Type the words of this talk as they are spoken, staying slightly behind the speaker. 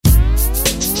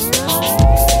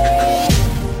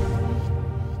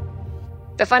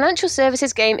financial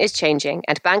services game is changing,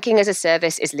 and banking as a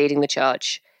service is leading the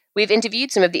charge. We've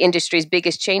interviewed some of the industry's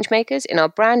biggest changemakers in our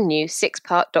brand new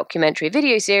 6-part documentary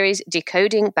video series,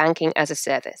 Decoding Banking as a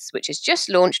Service, which is just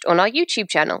launched on our YouTube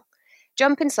channel.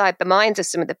 Jump inside the minds of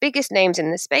some of the biggest names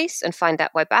in the space and find out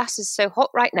why BaaS is so hot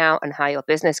right now and how your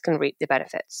business can reap the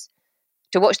benefits.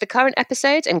 To watch the current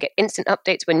episodes and get instant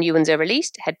updates when new ones are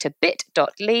released, head to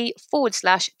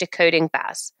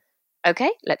bit.ly/decodingbaas.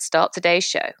 Okay, let's start today's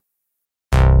show.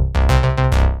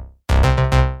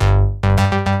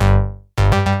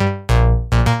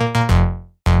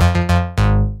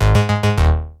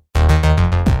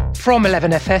 From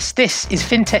 11FS, this is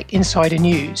FinTech Insider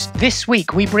News. This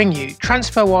week we bring you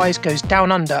TransferWise goes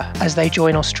down under as they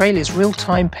join Australia's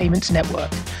real-time payments network.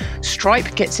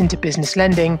 Stripe gets into business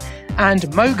lending, and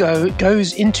Mogo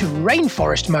goes into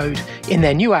rainforest mode in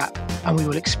their new app, and we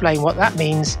will explain what that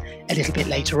means a little bit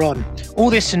later on. All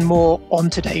this and more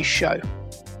on today's show.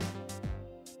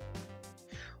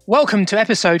 Welcome to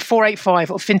episode 485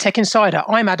 of FinTech Insider.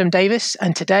 I'm Adam Davis,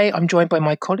 and today I'm joined by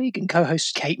my colleague and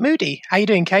co-host Kate Moody. How are you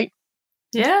doing, Kate?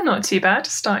 Yeah, not too bad.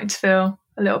 Starting to feel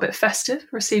a little bit festive.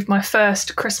 Received my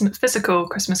first physical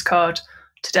Christmas card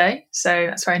today, so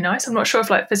that's very nice. I'm not sure if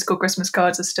physical Christmas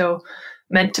cards are still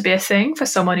meant to be a thing for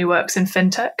someone who works in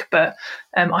fintech, but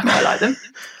I quite like them.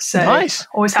 So nice.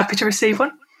 Always happy to receive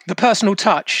one. The personal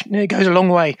touch, it goes a long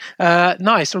way.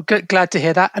 Nice. Well, glad to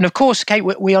hear that. And of course, Kate,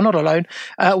 we are not alone.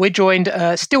 We're joined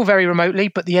still very remotely,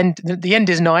 but the end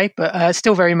is nigh, but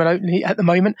still very remotely at the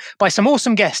moment, by some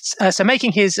awesome guests. So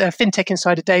making his FinTech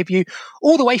Insider debut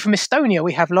all the way from Estonia,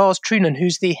 we have Lars Trunen,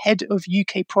 who's the head of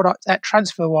UK product at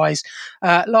TransferWise.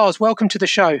 Lars, welcome to the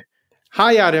show.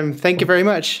 Hi, Adam. Thank you very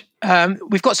much.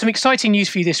 We've got some exciting news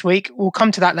for you this week. We'll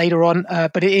come to that later on,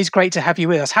 but it is great to have you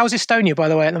with us. How's Estonia, by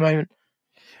the way, at the moment?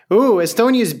 Oh,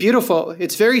 Estonia is beautiful.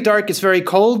 It's very dark. It's very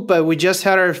cold, but we just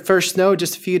had our first snow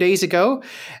just a few days ago,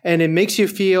 and it makes you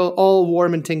feel all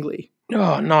warm and tingly.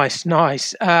 Oh, nice.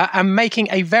 And making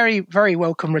a very, very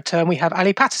welcome return, we have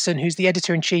Ali Patterson, who's the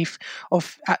editor-in-chief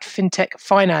at FinTech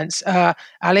Finance.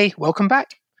 Ali, welcome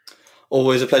back.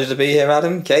 Always a pleasure to be here,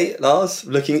 Adam, Kate, Lars.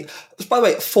 By the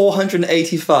way,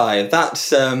 485.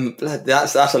 That's a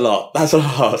lot. That's a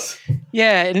lot.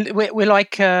 Yeah,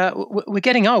 we're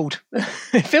getting old.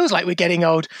 It feels like we're getting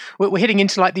old. We're hitting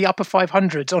into the upper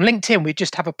 500s. On LinkedIn, we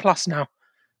just have a plus now.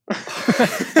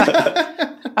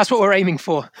 That's what we're aiming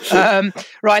for.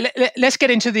 Right, let's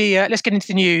get into the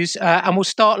news, and we'll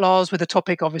start, Lars, with a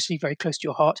topic obviously very close to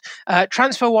your heart.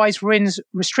 TransferWise wins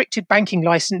restricted banking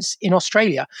license in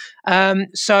Australia.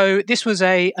 So this was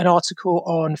an article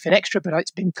on FinExtra, but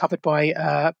it's been covered by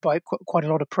quite a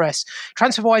lot of press.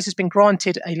 TransferWise has been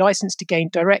granted a license to gain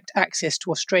direct access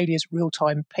to Australia's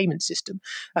real-time payment system.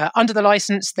 Under the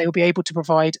license, they will be able to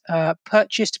provide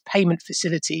purchased payment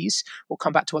facilities. We'll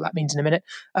come back to what that means in a minute.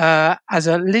 As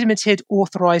a limited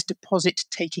authorized deposit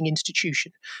taking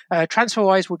institution.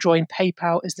 TransferWise will join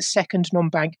PayPal as the second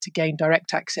non-bank to gain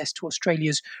direct access to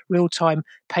Australia's real-time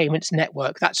payments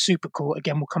network. That's super cool.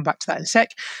 Again, we'll come back to that in a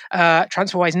sec.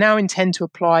 TransferWise now intend to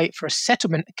apply for a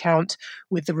settlement account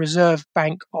with the Reserve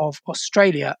Bank of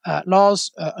Australia. Lars,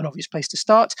 an obvious place to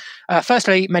start.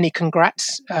 Firstly, many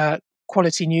congrats.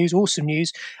 Quality news, awesome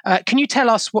news. Can you tell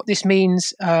us what this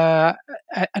means, and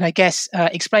I guess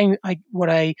explain what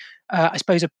I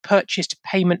suppose a purchased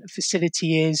payment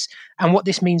facility is, and what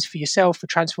this means for yourself, for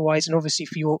TransferWise, and obviously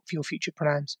for your future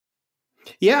plans?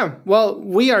 Yeah, well,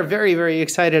 we are very, very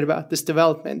excited about this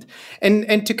development,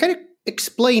 and to kind of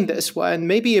explain this one,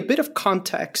 maybe a bit of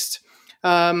context.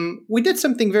 We did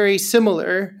something very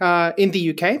similar in the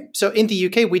UK. So in the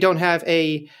UK, we don't have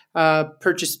a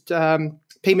purchased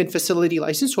payment facility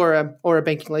license or a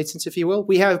banking license, if you will.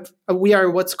 We are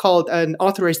what's called an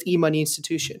authorized e-money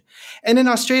institution. And in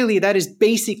Australia, that is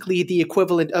basically the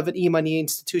equivalent of an e-money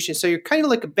institution. So you're kind of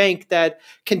like a bank that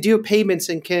can do payments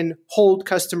and can hold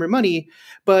customer money,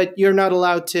 but you're not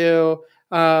allowed to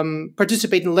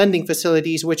participate in lending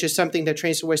facilities, which is something that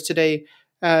TransferWise today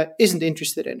isn't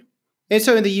interested in. And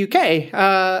so in the UK,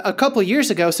 a couple of years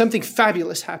ago, something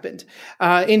fabulous happened.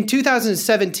 In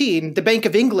 2017, the Bank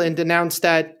of England announced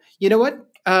that, you know what?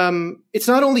 It's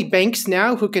not only banks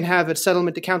now who can have a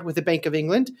settlement account with the Bank of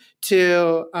England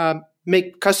to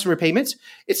make customer payments.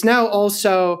 It's now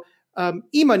also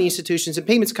e-money institutions and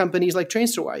payments companies like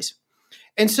TransferWise.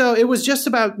 And so it was just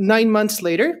about 9 months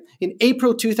later, in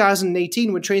April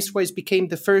 2018, when TransferWise became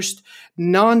the first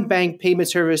non-bank payment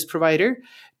service provider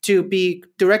to be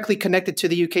directly connected to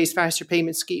the UK's faster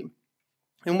payment scheme.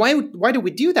 And why do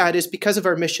we do that is because of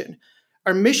our mission.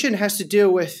 Our mission has to do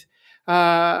with,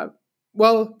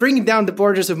 bringing down the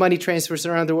borders of money transfers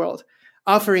around the world.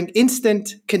 offering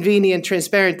instant, convenient,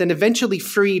 transparent, and eventually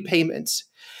free payments.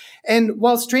 And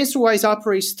whilst TransferWise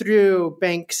operates through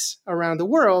banks around the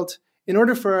world, in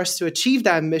order for us to achieve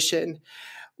that mission,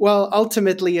 well,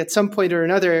 ultimately, at some point or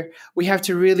another, we have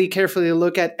to really carefully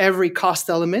look at every cost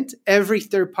element, every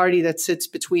third party that sits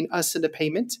between us and the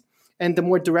payment. And the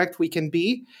more direct we can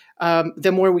be,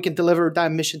 the more we can deliver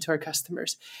that mission to our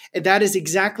customers. And that is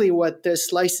exactly what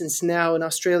this license now in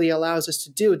Australia allows us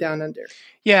to do down under.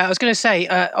 Yeah, I was going to say,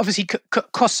 obviously,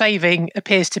 cost saving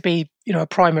appears to be, a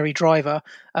primary driver.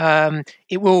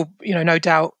 It will, no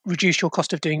doubt reduce your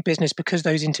cost of doing business because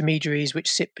those intermediaries which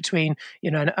sit between,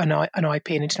 an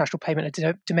IP and international payment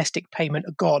and domestic payment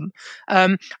are gone.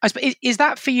 Is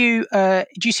that for you?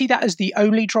 Do you see that as the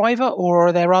only driver, or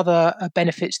are there other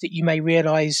benefits that you may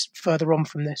realize further on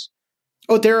from this?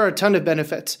 Oh, there are a ton of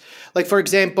benefits. Like, for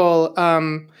example,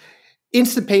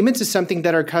 instant payments is something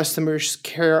that our customers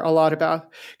care a lot about.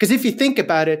 Because if you think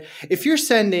about it, if you're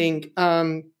sending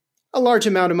a large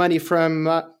amount of money from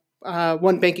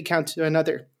one bank account to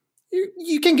another,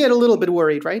 you can get a little bit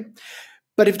worried, right?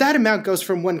 But if that amount goes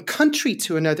from one country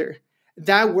to another,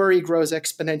 that worry grows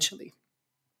exponentially.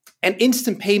 And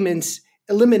instant payments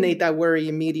eliminate that worry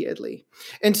immediately.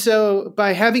 And so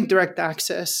by having direct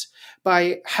access,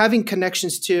 by having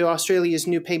connections to Australia's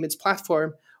new payments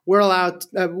platform,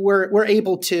 we're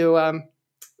able to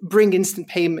bring instant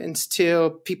payments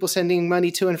to people sending money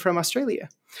to and from Australia.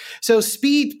 So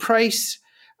speed, price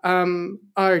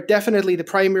are definitely the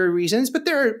primary reasons, but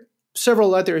there are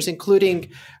several others,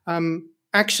 including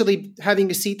actually having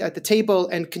a seat at the table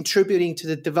and contributing to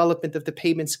the development of the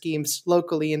payment schemes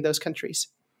locally in those countries.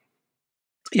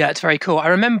 Yeah, it's very cool. I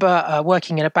remember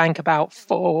working in a bank I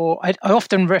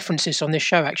often reference this on this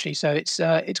show, actually, so it's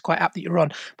quite apt that you're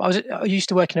on. But I used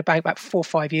to work in a bank about 4 or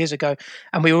 5 years ago,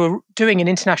 and we were doing an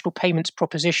international payments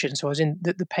proposition. So I was in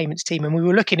the payments team, and we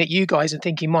were looking at you guys and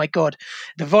thinking, my God,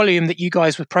 the volume that you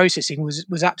guys were processing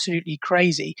was absolutely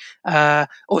crazy.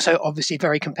 Also, obviously,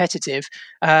 very competitive.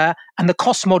 And the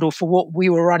cost model for what we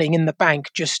were running in the bank,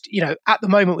 just, at the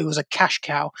moment, it was a cash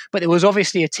cow. But there was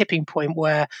obviously a tipping point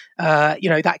where,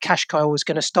 that cash cow was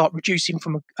going to start reducing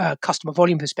from a customer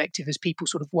volume perspective as people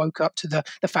sort of woke up to the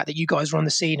fact that you guys were on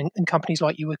the scene and companies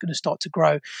like you were going to start to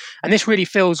grow. And this really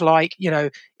feels like,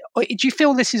 do you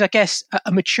feel this is, I guess,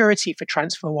 a maturity for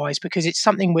TransferWise? Because it's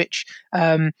something which,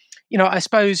 I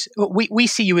suppose we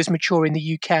see you as mature in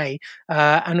the UK,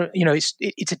 and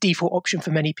it's a default option for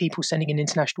many people sending an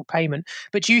international payment.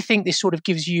 But do you think this sort of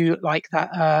gives you like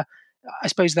that? I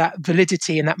suppose that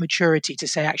validity and that maturity to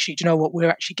say, actually, do you know what? We're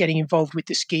actually getting involved with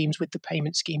the schemes, with the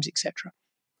payment schemes, etc.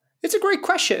 It's a great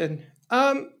question.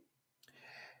 Yeah,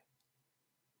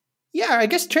 I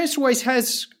guess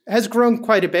TransferWise has grown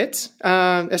quite a bit,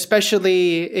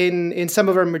 especially in some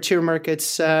of our mature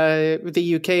markets,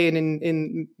 the UK and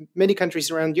in many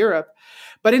countries around Europe.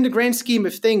 But in the grand scheme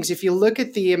of things, if you look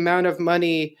at the amount of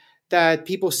money that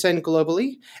people send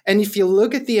globally, and if you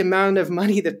look at the amount of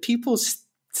money that people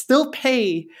still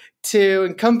pay to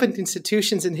incumbent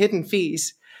institutions and hidden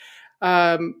fees,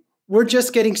 we're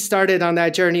just getting started on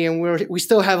that journey, and we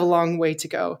still have a long way to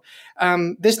go.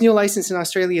 This new license in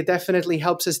Australia definitely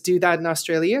helps us do that in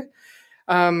Australia.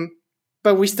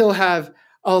 But we still have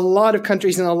a lot of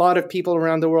countries and a lot of people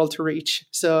around the world to reach.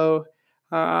 So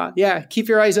keep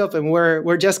your eyes open.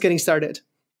 We're just getting started.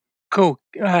 Cool.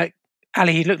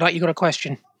 Ali, you look like you got a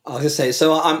question. I was going to say,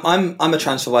 so I'm a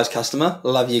TransferWise customer.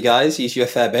 Love you guys. Use you a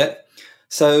fair bit.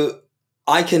 So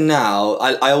I can now,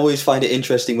 I always find it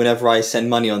interesting whenever I send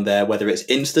money on there, whether it's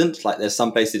instant, like there's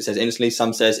some places it says instantly,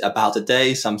 some says about a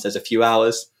day, some says a few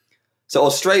hours. So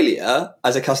Australia,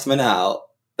 as a customer now,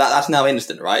 that's now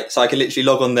instant, right? So I can literally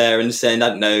log on there and send, I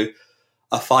don't know,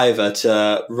 a $5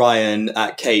 to Ryan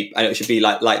at Cape, and it should be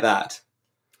like that.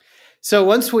 So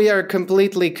once we are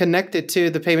completely connected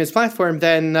to the payments platform,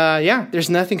 then there's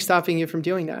nothing stopping you from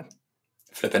doing that.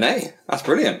 Flippin' A. That's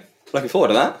brilliant. Looking forward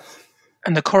to that.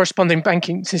 And the corresponding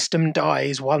banking system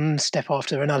dies one step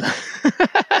after another.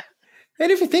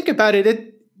 And if you think about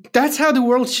it, that's how the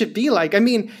world should be like. I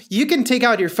mean, you can take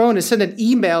out your phone and send an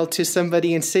email to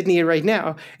somebody in Sydney right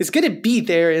now. It's going to be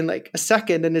there in like a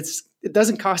second, and it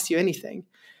doesn't cost you anything.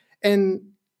 And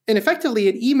effectively,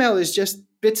 an email is just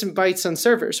bits and bytes on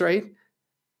servers, right?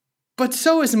 But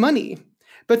so is money.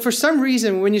 But for some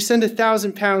reason, when you send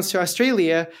 £1,000 to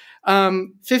Australia,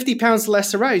 £50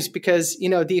 less arrives because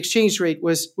the exchange rate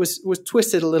was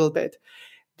twisted a little bit.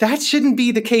 That shouldn't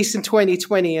be the case in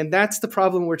 2020, and that's the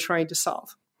problem we're trying to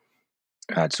solve.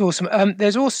 That's awesome.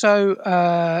 There's also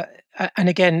and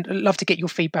again, I'd love to get your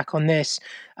feedback on this.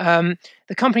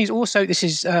 The company's also, this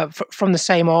is from the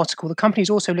same article, the company is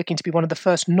also looking to be one of the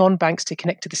first non-banks to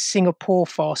connect to the Singapore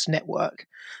Fast network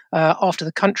after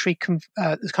the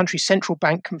country's central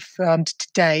bank confirmed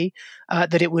today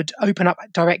that it would open up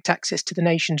direct access to the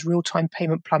nation's real-time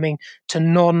payment plumbing to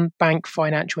non-bank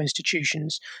financial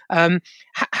institutions.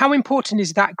 How important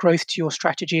is that growth to your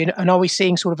strategy, and are we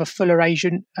seeing sort of a fuller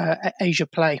Asia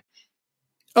play?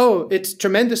 Oh, it's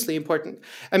tremendously important.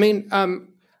 I mean,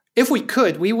 if we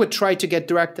could, we would try to get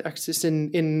direct access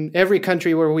in every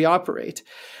country where we operate.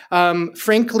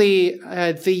 Frankly,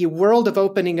 the world of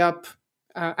opening up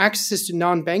access to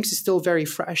non-banks is still very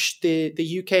fresh. The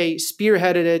UK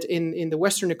spearheaded it in the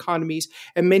Western economies,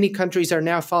 and many countries are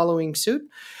now following suit.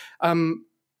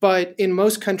 But in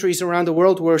most countries around the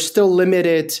world, we're still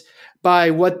limited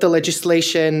by what the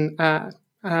legislation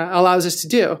allows us to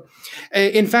do.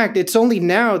 In fact, it's only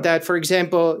now that, for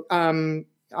example,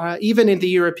 even in the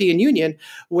European Union,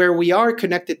 where we are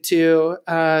connected to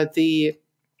the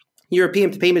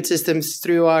European payment systems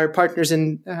through our partners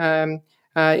in the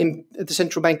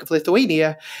Central Bank of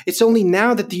Lithuania, it's only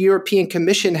now that the European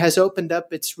Commission has opened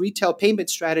up its retail payment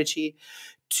strategy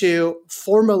to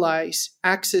formalize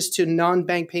access to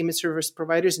non-bank payment service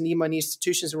providers and e-money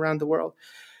institutions around the world.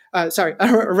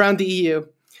 Around the EU.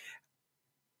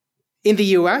 In the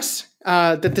US,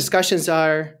 the discussions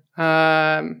are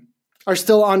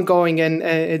still ongoing, and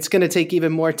it's going to take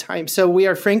even more time. So we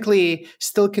are frankly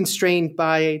still constrained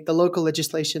by the local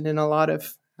legislation in a lot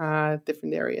of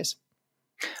different areas.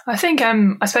 I think,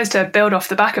 I suppose to build off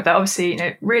the back of that,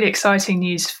 obviously, really exciting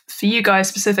news for you guys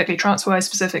specifically, TransferWise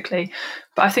specifically.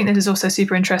 But I think this is also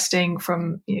super interesting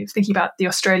from thinking about the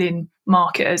Australian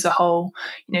market as a whole.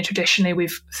 Traditionally,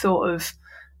 we've thought of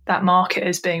that market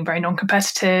as being very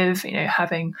non-competitive,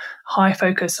 having high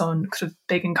focus on sort of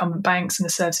big incumbent banks and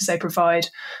the services they provide.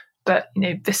 But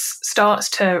this starts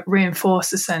to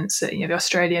reinforce the sense that the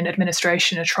Australian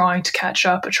administration are trying to catch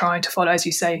up, are trying to follow, as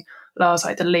you say, Lars,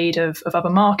 like the lead of other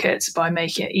markets by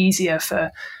making it easier for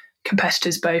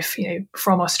competitors both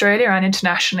from Australia and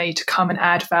internationally to come and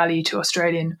add value to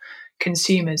Australian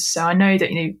consumers. So I know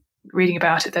that reading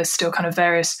about it, there's still kind of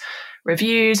various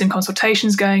reviews and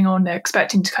consultations going on. They're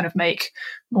expecting to kind of make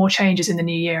more changes in the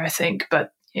new year, I think.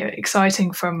 But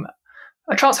exciting from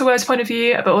a TransferWise point of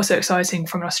view, but also exciting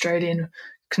from an Australian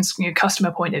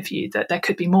customer point of view, that there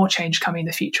could be more change coming in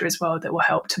the future as well that will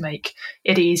help to make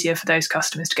it easier for those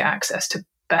customers to get access to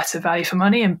better value for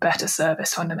money and better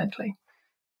service fundamentally.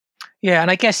 Yeah,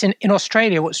 and I guess in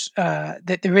Australia,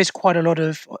 that there is quite a lot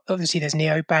of, obviously there's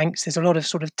neobanks, there's a lot of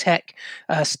sort of tech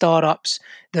startups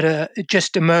that are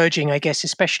just emerging, I guess,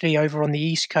 especially over on the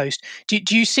East Coast. Do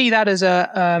you see that as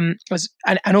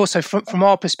and also from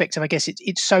our perspective, I guess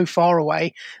it's so far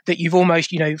away that you've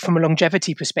almost, from a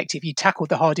longevity perspective, you tackled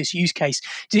the hardest use case.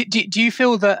 Do you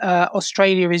feel that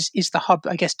Australia is the hub,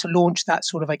 I guess, to launch that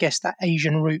sort of, I guess, that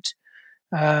Asian route?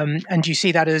 And do you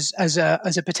see that as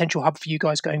a potential hub for you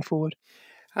guys going forward?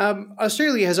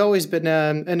 Australia has always been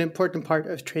an important part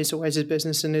of TransferWise's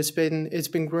business, and it's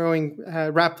been growing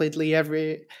rapidly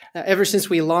ever since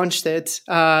we launched it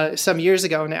some years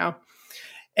ago now.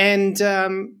 And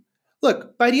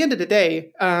look, by the end of the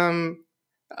day, all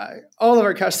of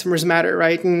our customers matter,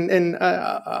 right? And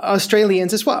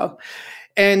Australians as well.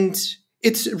 And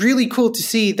it's really cool to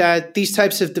see that these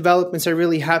types of developments are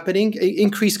really happening.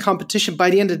 Increased competition,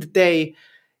 by the end of the day,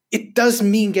 it does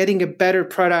mean getting a better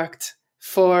product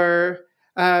for,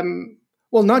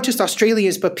 not just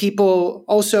Australians, but people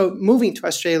also moving to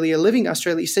Australia, living in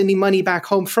Australia, sending money back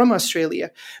home from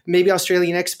Australia. Maybe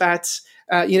Australian expats,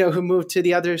 who moved to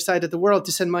the other side of the world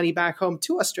to send money back home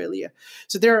to Australia.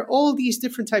 So there are all these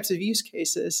different types of use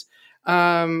cases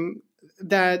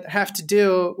that have to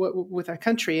do with our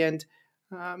country. And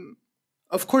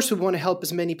of course, we want to help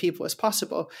as many people as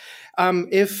possible.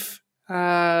 If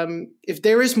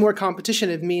there is more competition,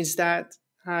 it means that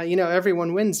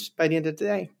everyone wins by the end of the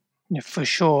day. Yeah, for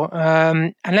sure.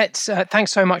 And let's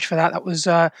thanks so much for that.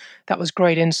 That was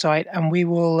great insight. And we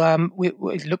will we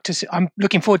look to. I'm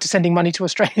looking forward to sending money to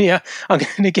Australia. I'm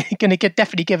going to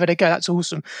definitely give it a go. That's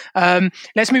awesome.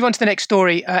 Let's move on to the next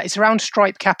story. It's around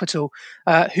Stripe Capital,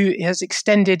 who has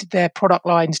extended their product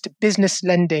lines to business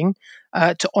lending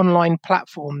to online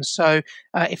platforms. So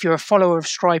if you're a follower of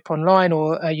Stripe online,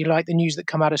 or you like the news that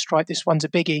come out of Stripe, this one's a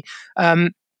biggie.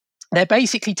 They're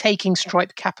basically taking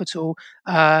Stripe Capital,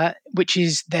 which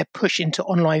is their push into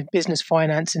online business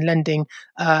finance and lending,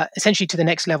 essentially to the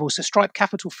next level. So Stripe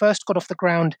Capital first got off the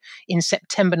ground in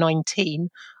September 19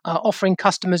 offering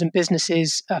customers and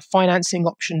businesses financing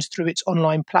options through its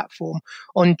online platform.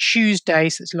 On Tuesday,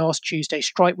 so it's last Tuesday,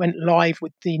 Stripe went live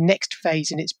with the next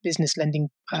phase in its business lending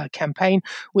campaign,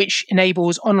 which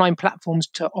enables online platforms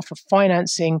to offer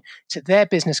financing to their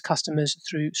business customers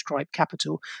through Stripe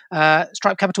Capital.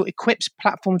 Stripe Capital equips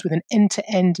platforms with an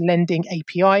end-to-end lending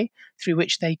API through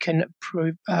which they can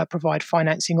provide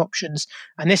financing options.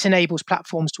 And this enables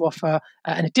platforms to offer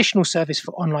an additional service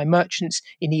for online merchants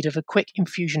in need of a quick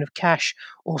infusion of cash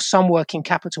or some working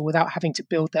capital without having to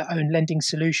build their own lending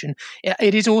solution.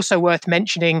 It is also worth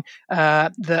mentioning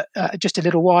that just a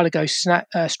little while ago,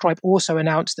 Stripe also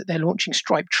announced that they're launching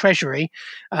Stripe Treasury,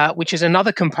 which is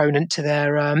another component to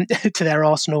their to their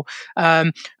arsenal.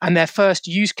 And their first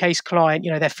use case client,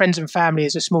 their friends and family,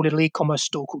 is a small little e-commerce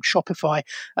store called Shopify.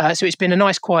 So it's been a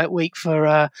nice quiet week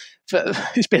for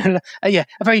it's been a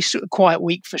very quiet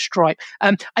week for Stripe.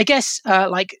 I guess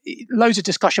like loads of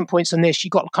discussion points on this.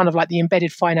 You've got kind of like the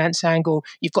embedded finance angle.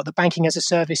 You've got the banking as a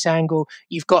service angle.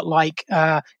 You've got like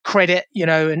credit,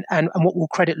 and what will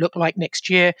credit look like next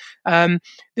year.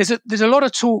 There's a lot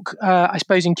of talk, I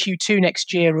suppose, in Q2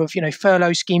 next year of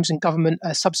furlough schemes and government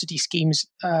subsidy schemes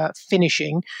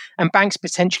finishing, and banks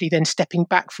potentially then stepping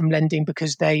back from lending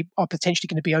because they are potentially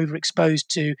going to be overexposed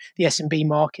to the SMB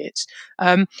markets.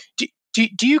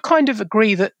 Do you kind of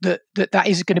agree that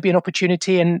is going to be an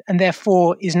opportunity, and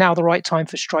therefore is now the right time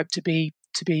for Stripe to be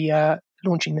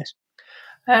launching this?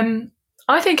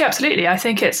 I think absolutely. I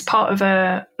think it's part of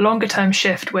a longer term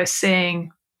shift we're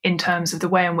seeing in terms of the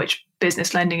way in which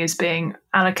business lending is being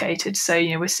allocated. So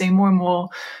we're seeing more and more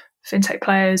fintech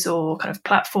players or kind of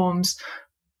platforms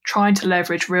trying to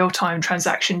leverage real time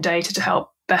transaction data to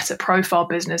help better profile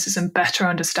businesses and better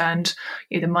understand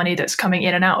the money that's coming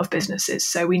in and out of businesses.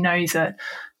 So we know that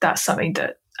that's something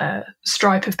that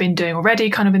Stripe have been doing already,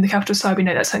 kind of in the capital side. We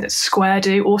know that's something that Square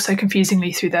do, also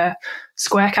confusingly through their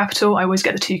Square Capital. I always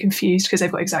get the two confused because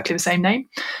they've got exactly the same name,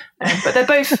 but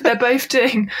they're both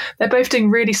doing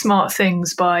really smart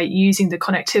things by using the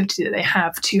connectivity that they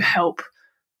have to help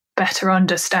better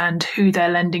understand who they're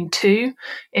lending to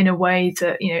in a way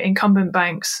that incumbent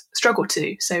banks struggle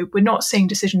to. So we're not seeing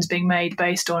decisions being made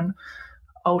based on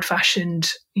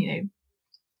old-fashioned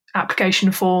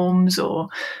application forms or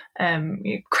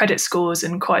credit scores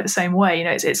in quite the same way.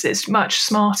 It's much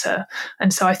smarter,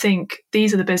 and so I think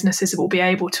these are the businesses that will be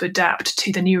able to adapt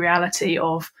to the new reality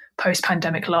of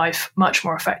post-pandemic life much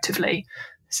more effectively.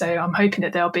 So I'm hoping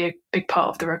that they'll be a big part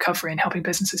of the recovery and helping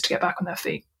businesses to get back on their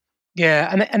feet. Yeah,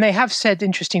 and they have said,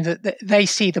 interesting, that they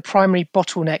see the primary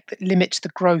bottleneck that limits the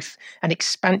growth and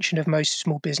expansion of most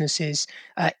small businesses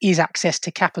is access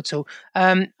to capital.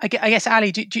 I guess,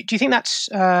 Ali, do you think that's,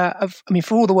 for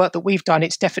all the work that we've done,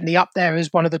 it's definitely up there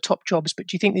as one of the top jobs, but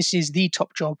do you think this is the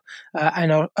top job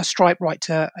and a Stripe right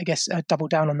to, I guess, double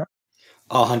down on that?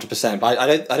 Oh, 100%. But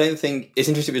I don't think it's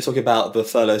interesting we're talking about the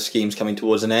furlough schemes coming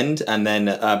towards an end, and then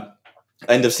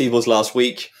end of CBILS last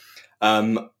week.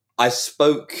 I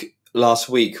spoke last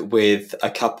week with a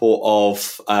couple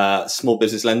of small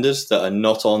business lenders that are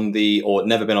not on or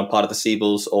never been on part of the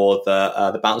CBILS or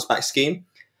the bounce back scheme.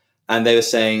 And they were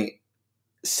saying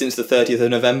since the 30th of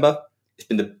November, it's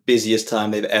been the busiest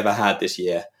time they've ever had this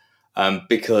year,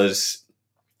 because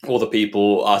all the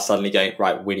people are suddenly going,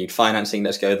 right, we need financing,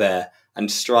 let's go there.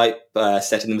 And Stripe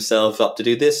setting themselves up to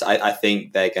do this, I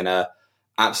think they're going to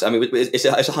it's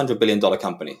a $100 billion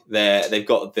company. They've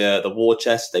got the war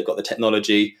chest, they've got the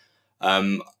technology.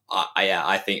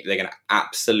 I think they're going to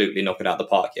absolutely knock it out of the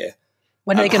park here.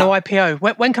 When are they going to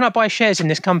IPO? When can I buy shares in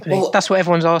this company? Well, that's what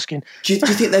everyone's asking. Do you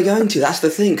think they're going to? That's the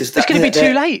thing. Because it's going to be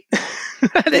too late.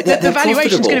 The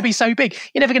valuation's going to be so big.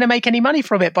 You're never going to make any money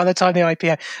from it by the time they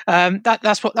IPO.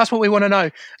 That's what we want to know.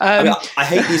 I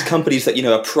hate these companies that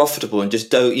are profitable and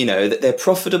just don't. That they're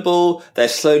profitable, they're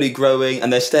slowly growing,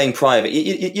 and they're staying private.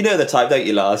 You know the type, don't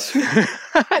you, Lars?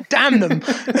 Damn them.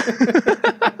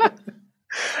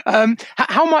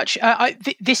 How much?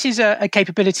 This is a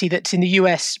capability that's in the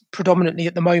US predominantly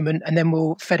at the moment, and then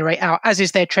will federate out, as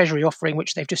is their treasury offering,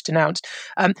 which they've just announced.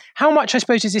 How much, I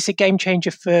suppose, is this a game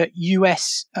changer for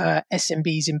US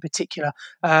SMBs in particular?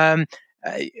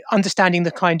 Understanding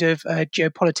the kind of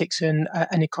geopolitics and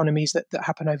economies that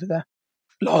happen over there.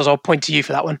 Lars, I'll point to you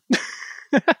for that one.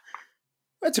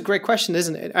 That's a great question,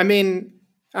 isn't it? I mean,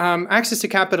 access to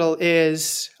capital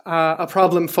is a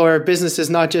problem for businesses,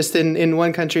 not just in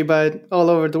one country, but all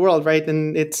over the world, right?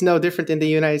 And it's no different in the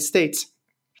United States.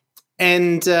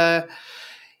 And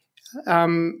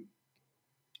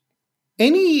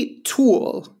any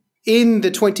tool in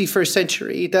the 21st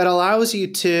century that allows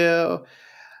you to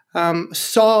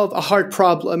solve a hard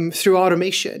problem through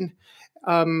automation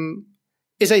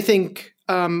is, I think,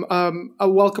 a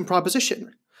welcome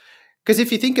proposition. Because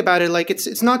if you think about it, like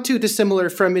it's not too dissimilar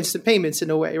from instant payments in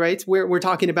a way, right? We're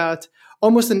talking about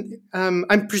almost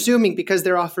I'm presuming because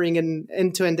they're offering an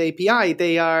end-to-end API,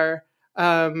 they are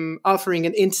offering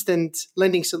an instant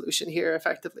lending solution here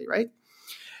effectively, right?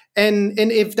 And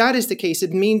if that is the case,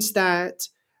 it means that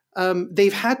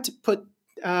they've had to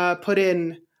put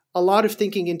in a lot of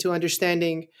thinking into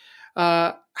understanding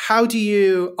how do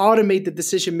you automate the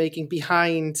decision making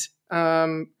behind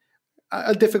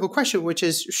a difficult question, which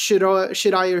is should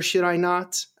I or should I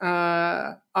not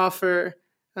offer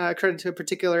credit to a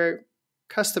particular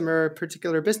customer or a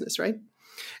particular business, right?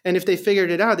 And if they figured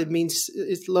it out, it means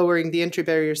it's lowering the entry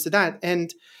barriers to that.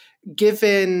 And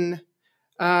given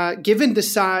the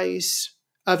size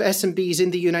of SMBs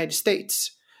in the United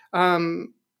States,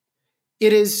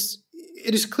 it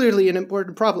is clearly an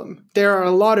important problem. There are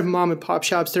a lot of mom and pop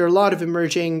shops. There are a lot of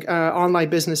emerging online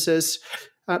businesses.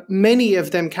 Many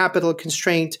of them capital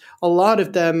constrained. A lot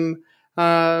of them,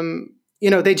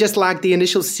 they just lack the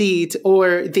initial seed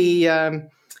or the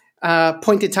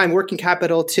point in time working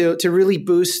capital to really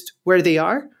boost where they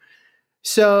are.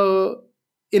 So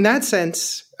in that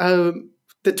sense,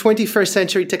 the 21st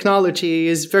century technology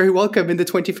is very welcome in the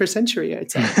 21st century,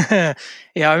 I'd say.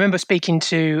 Yeah, I remember speaking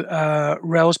to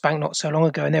Rails Bank not so long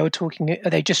ago, and they were talking,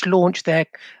 they just launched their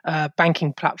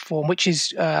banking platform, which is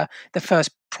the first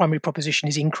primary proposition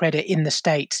is in credit in the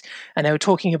States. And they were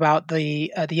talking about the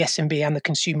SMB and the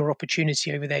consumer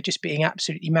opportunity over there just being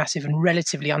absolutely massive and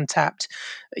relatively untapped,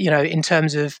 in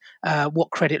terms of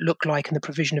what credit looked like and the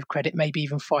provision of credit, maybe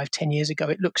even 5-10 years ago.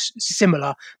 It looks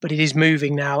similar, but it is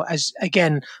moving now as,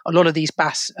 again, a lot of these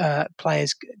BaaS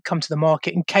players come to the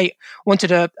market. And Kate, wanted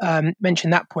to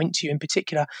mention that point to you in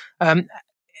particular.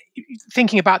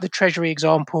 Thinking about the treasury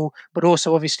example, but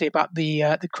also obviously about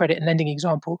the credit and lending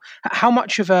example, how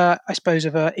much of a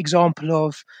example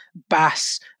of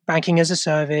BaaS, banking as a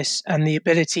service, and the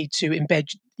ability to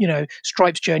embed,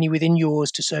 Stripe's journey within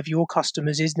yours to serve your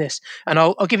customers is this? And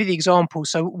I'll give you the example.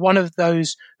 So one of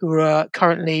those who are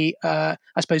currently, the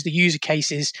user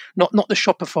cases, not the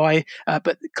Shopify, but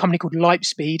a company called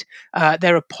Lightspeed.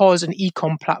 They're a POS and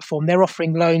e-com platform. They're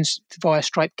offering loans via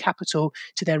Stripe Capital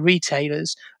to their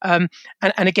retailers. And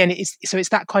again, it's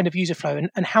that kind of user flow.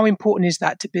 And how important is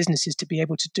that to businesses to be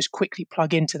able to just quickly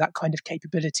plug into that kind of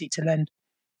capability to lend?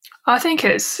 I think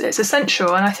it's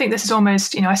essential, and I think this is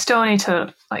almost, I still need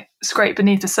to scrape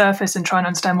beneath the surface and try and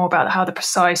understand more about how the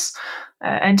precise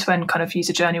end-to-end kind of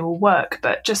user journey will work.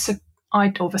 But just the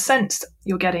sense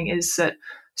you're getting is that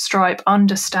Stripe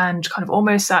understand kind of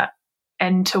almost that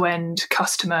end-to-end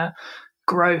customer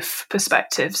growth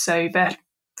perspective. So they're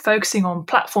focusing on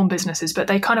platform businesses, but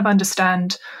they kind of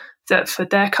understand that for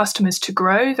their customers to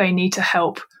grow, they need to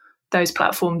help those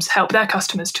platforms help their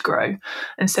customers to grow.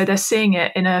 And so they're seeing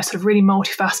it in a sort of really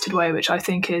multifaceted way, which I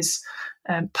think is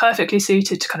perfectly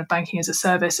suited to kind of banking as a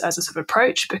service as a sort of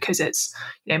approach, because it's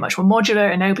much more modular,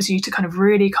 enables you to kind of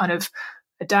really kind of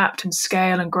adapt and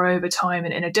scale and grow over time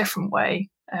in a different way.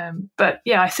 But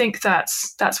yeah, I think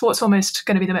that's what's almost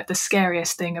going to be the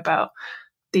scariest thing about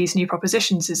these new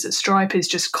propositions, is that Stripe is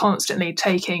just constantly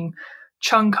taking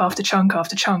chunk after chunk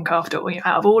after chunk out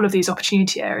of all of these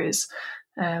opportunity areas.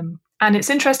 And it's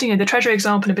interesting, the Treasury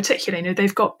example in particular,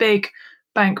 they've got big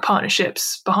bank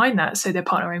partnerships behind that. So they're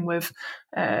partnering with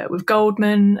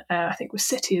Goldman, I think with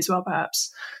Citi as well,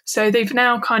 perhaps. So they've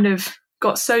now kind of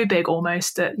got so big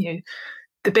almost that,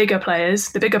 the bigger players,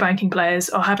 the bigger banking players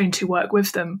are having to work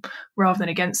with them rather than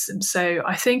against them. So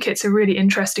I think it's a really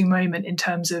interesting moment in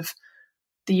terms of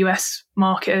the US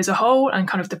market as a whole and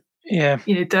kind of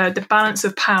the balance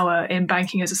of power in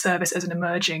banking as a service as an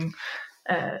emerging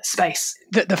space.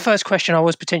 The first question I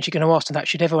was potentially going to ask on that,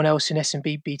 should everyone else in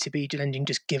SMB B2B lending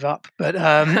just give up? But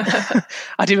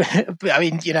you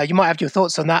might have your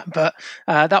thoughts on that, but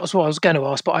that was what I was going to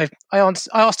ask. But I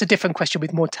asked a different question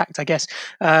with more tact, I guess.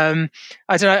 I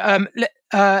don't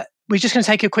know. We're just going to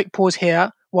take a quick pause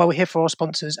here while we're here for our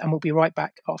sponsors, and we'll be right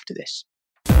back after this.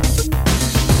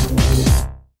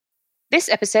 This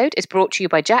episode is brought to you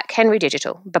by Jack Henry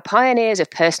Digital, the pioneers of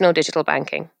personal digital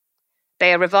banking.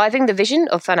 They are reviving the vision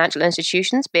of financial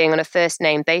institutions being on a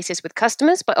first-name basis with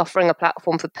customers by offering a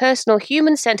platform for personal,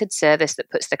 human-centered service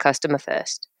that puts the customer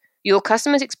first. Your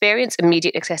customers experience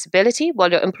immediate accessibility,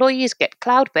 while your employees get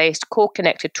cloud-based,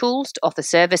 core-connected tools to offer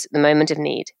service at the moment of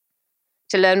need.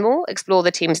 To learn more, explore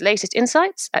the team's latest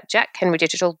insights at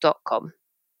jackhenrydigital.com.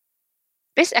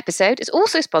 This episode is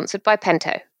also sponsored by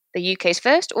Pento, the UK's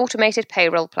first automated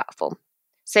payroll platform.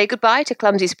 Say goodbye to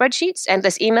clumsy spreadsheets,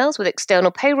 endless emails with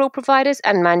external payroll providers,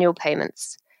 and manual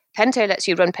payments. Pento lets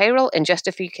you run payroll in just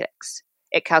a few clicks.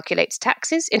 It calculates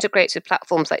taxes, integrates with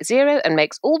platforms like Xero, and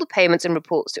makes all the payments and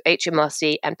reports to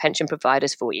HMRC and pension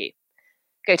providers for you.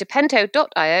 Go to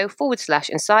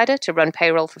pento.io/insider to run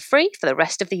payroll for free for the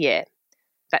rest of the year.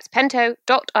 That's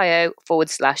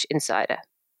pento.io/insider.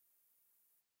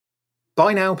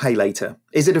 Buy now, pay later.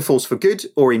 Is it a force for good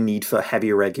or in need for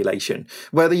heavier regulation?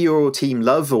 Whether you're team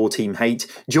love or team hate,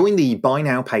 join the Buy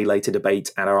Now, Pay Later debate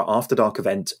at our After Dark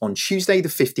event on Tuesday the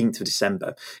 15th of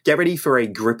December. Get ready for a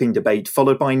gripping debate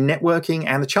followed by networking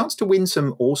and the chance to win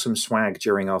some awesome swag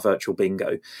during our virtual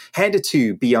bingo. Head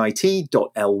to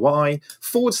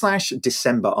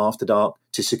bit.ly/December After Dark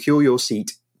to secure your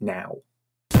seat now.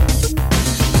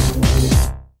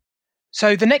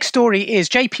 So the next story is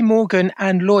JP Morgan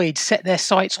and Lloyds set their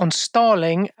sights on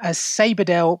Starling as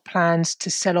Sabadell plans to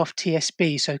sell off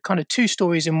TSB. So kind of two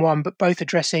stories in one, but both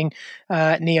addressing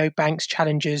neobanks,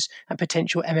 challenges and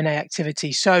potential M&A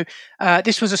activity. So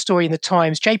this was a story in the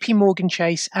Times. JP Morgan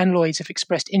Chase and Lloyds have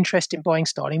expressed interest in buying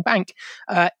Starling Bank.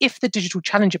 If the digital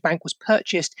challenger bank was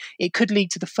purchased, it could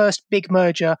lead to the first big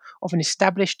merger of an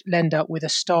established lender with a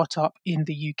startup in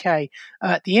the UK.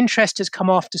 The interest has come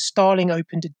after Starling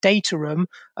opened a data room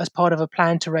as part of a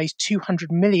plan to raise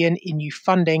 200 million in new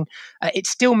funding. It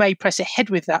still may press ahead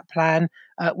with that plan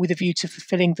with a view to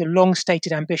fulfilling the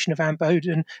long-stated ambition of Anne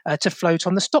Boden to float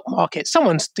on the stock market.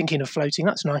 Someone's thinking of floating,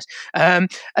 that's nice. A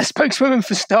spokeswoman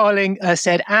for Starling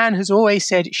said, Anne has always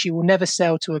said she will never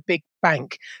sell to a big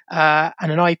bank, and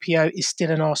an IPO is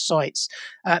still in our sights.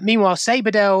 Meanwhile,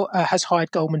 Sabadell has hired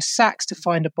Goldman Sachs to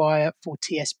find a buyer for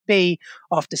TSB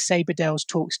after Sabadell's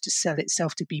talks to sell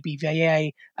itself to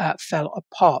BBVA fell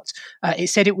apart. It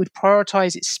said it would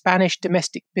prioritise its Spanish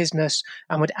domestic business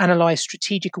and would analyse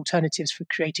strategic alternatives for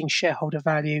creating shareholder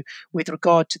value with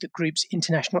regard to the group's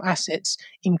international assets,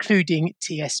 including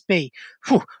TSB.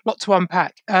 Whew, lot to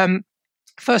unpack.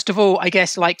 First of all, I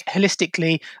guess, like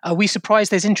holistically, are we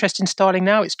surprised there's interest in Starling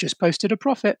now? It's just posted a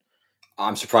profit.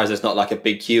 I'm surprised there's not like a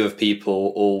big queue of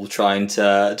people all trying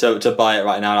to buy it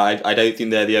right now. I don't think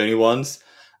they're the only ones.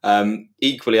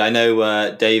 Equally, I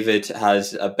know David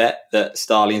has a bet that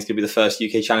Starling is going to be the first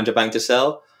UK challenger bank to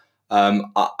sell. I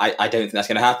don't think that's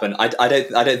going to happen. I don't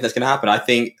think that's going to happen. I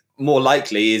think more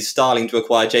likely is Starling to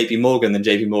acquire JP Morgan than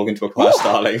JP Morgan to acquire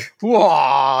Starling.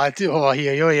 But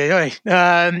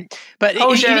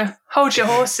hold your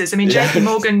horses. I mean, JP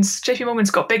Morgan's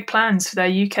got big plans for their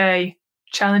UK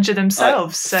challenger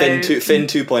themselves. Fin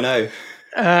 2.0.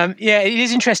 Yeah, it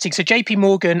is interesting. So JP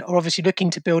Morgan are obviously looking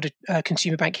to build a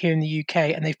consumer bank here in the UK,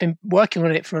 and they've been working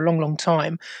on it for a long, long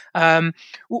time.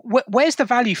 Where's the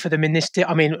value for them in this?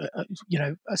 I mean,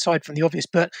 aside from the obvious,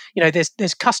 but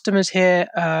there's customers here.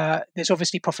 There's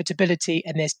obviously profitability,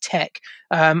 and there's tech.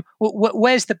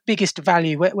 Where's the biggest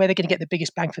value? Where they're going to get the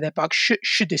biggest bang for their buck?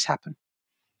 Should this happen?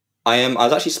 I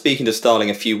was actually speaking to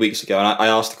Starling a few weeks ago, and I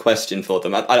asked a question for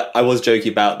them. I was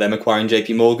joking about them acquiring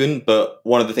JP Morgan, but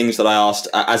one of the things that I asked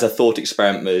as a thought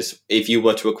experiment was, if you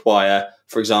were to acquire,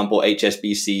 for example,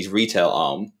 HSBC's retail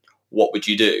arm, what would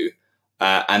you do?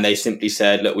 And they simply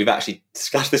said, look, we've actually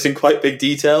discussed this in quite big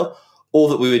detail. All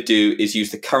that we would do is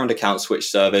use the current account switch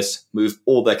service, move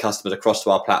all their customers across to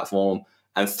our platform,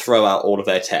 and throw out all of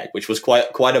their tech, which was quite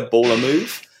a baller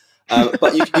move.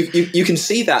 But you can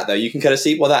see that, though. You can kind of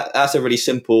see, well, that's a really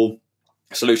simple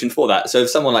solution for that. So if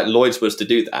someone like Lloyds was to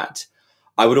do that,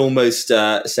 I would almost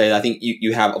say, I think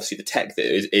you have obviously the tech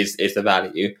that is the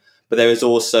value, but there is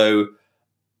also,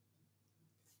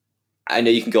 I know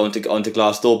you can go onto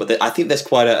Glassdoor, but I think there's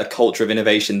quite a culture of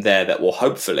innovation there that will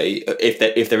hopefully,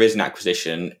 if there is an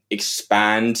acquisition,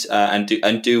 expand and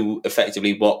do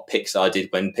effectively what Pixar did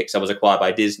when Pixar was acquired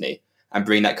by Disney, and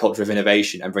bring that culture of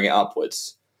innovation and bring it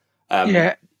upwards.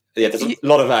 There's a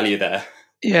lot of value there.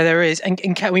 Yeah, there is. And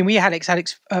we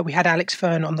had Alex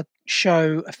Fern on the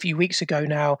show a few weeks ago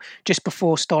now, just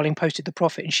before Starling posted the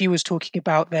profit, and she was talking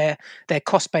about their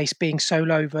cost base being so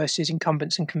low versus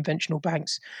incumbents and conventional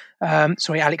banks.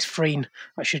 Sorry, Alex Freen.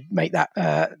 I should make that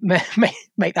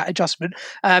make that adjustment.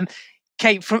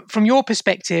 Kate, from your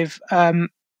perspective,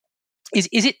 Is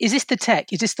this the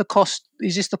tech? Is this the cost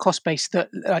base that,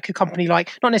 like, a company like,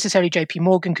 not necessarily JP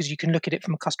Morgan, because you can look at it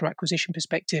from a customer acquisition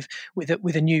perspective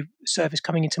with a new service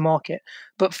coming into market,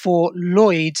 but for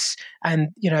Lloyds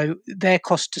and their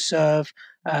cost to serve,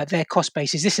 their cost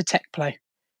base, is this a tech play?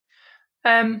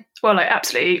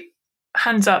 Absolutely.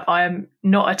 Hands up, I am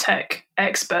not a tech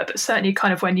expert, but certainly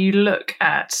kind of when you look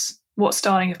at what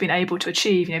Starling have been able to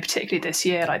achieve, particularly this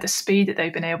year, like the speed that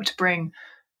they've been able to bring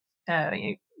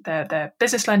their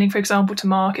business lending, for example, to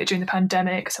market during the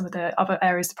pandemic, some of the other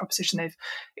areas of the proposition they've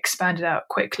expanded out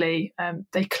quickly.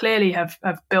 They clearly have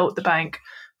built the bank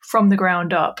from the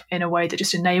ground up in a way that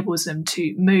just enables them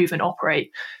to move and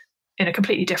operate in a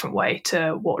completely different way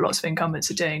to what lots of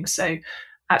incumbents are doing. So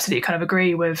absolutely kind of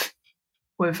agree with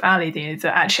Ali that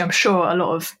actually I'm sure a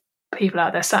lot of people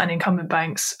out there sat in incumbent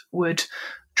banks would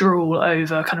drool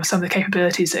over kind of some of the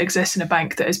capabilities that exist in a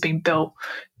bank that has been built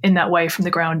in that way from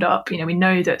the ground up. We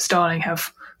know that Starling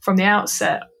have from the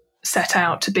outset set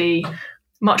out to be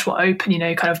much more open,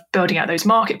 kind of building out those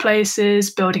marketplaces,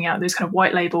 building out those kind of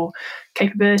white label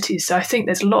capabilities. So I think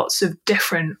there's lots of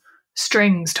different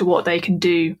strings to what they can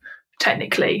do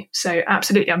technically. So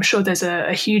absolutely, I'm sure there's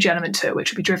a huge element to it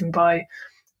which will be driven by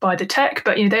the tech,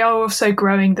 but they are also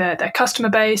growing their customer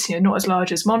base. Not as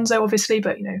large as Monzo, obviously,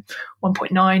 but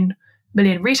 1.9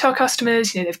 million retail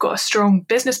customers. They've got a strong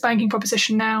business banking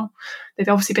proposition now. They've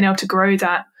obviously been able to grow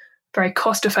that very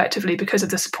cost effectively because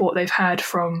of the support they've had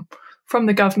from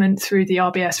the government through the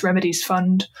RBS Remedies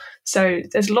Fund. So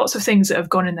there's lots of things that have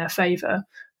gone in their favour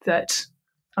that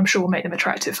I'm sure will make them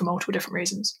attractive for multiple different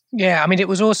reasons. Yeah, I mean, it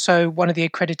was also one of the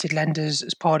accredited lenders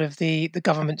as part of the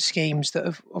government schemes that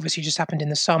have obviously just happened in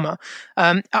the summer.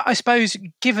 I suppose,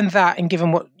 given that and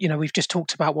given what, we've just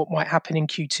talked about what might happen in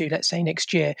Q2, let's say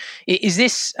next year, is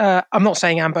this, I'm not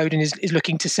saying Anne Boden is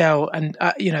looking to sell. And,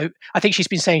 I think she's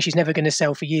been saying she's never going to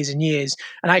sell for years and years.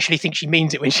 And I actually think she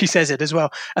means it when she says it as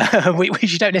well,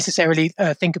 which you don't necessarily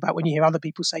think about when you hear other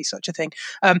people say such a thing.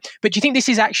 But do you think this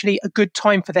is actually a good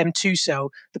time for them to sell?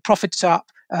 The profit's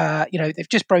up. They've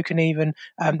just broken even.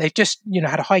 They've just,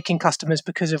 had a hike in customers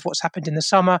because of what's happened in the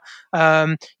summer.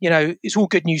 It's all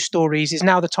good news stories. Is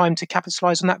now the time to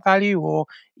capitalize on that value? Or,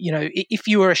 if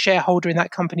you were a shareholder in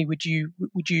that company, would you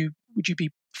be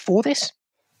for this?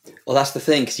 Well, that's the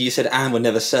thing, because you said Anne would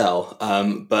never sell.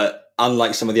 But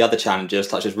unlike some of the other challengers,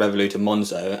 such as Revolut and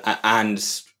Monzo,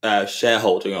 Anne's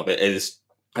shareholding of it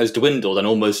has dwindled, and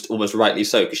almost rightly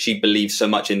so, because she believes so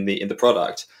much in the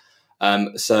product.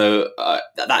 So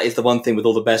that is the one thing with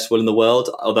all the best will in the world.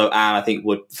 Although Anne, I think,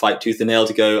 would fight tooth and nail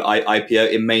to go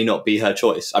IPO, it may not be her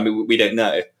choice. I mean, we don't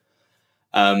know.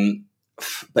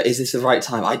 But is this the right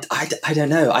time? I don't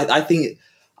know. I think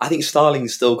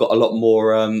Starling's still got a lot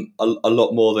more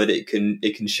that it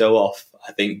can show off,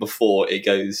 I think, before it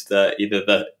goes either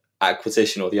the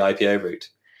acquisition or the IPO route.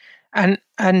 And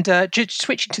just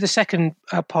switching to the second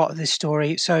part of this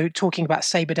story, so talking about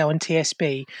Sabadell and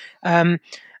TSB.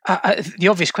 The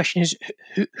obvious question is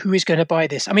who is going to buy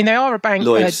this? I mean, they are a bank.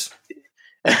 Lloyds.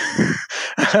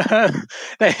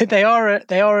 They are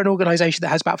an organisation that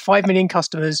has about 5 million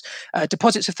customers,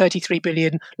 deposits of 33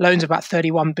 billion, loans of about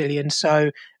 31 billion. So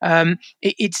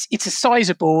it's a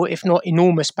sizable, if not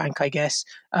enormous, bank, I guess.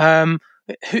 With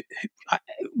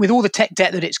all the tech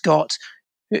debt that it's got,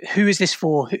 who is this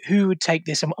for? Who would take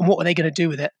this, and what are they going to do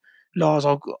with it? Lars,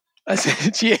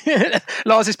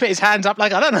 Lars has put his hands up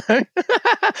like, I don't know.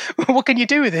 What can you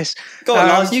do with this? Go on,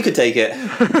 Lars, you could take it.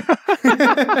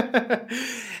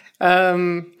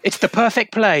 It's the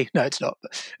perfect play. No, it's not.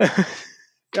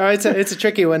 It's a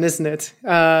tricky one, isn't it?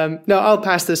 No, I'll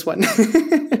pass this one.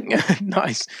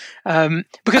 Nice.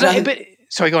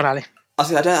 Sorry, go on, Ali. I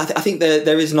think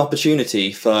there is an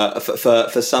opportunity for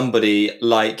somebody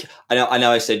like, I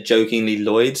know I said jokingly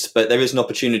Lloyds, but there is an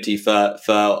opportunity for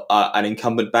an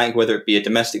incumbent bank, whether it be a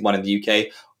domestic one in the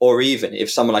UK, or even if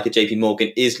someone like a JP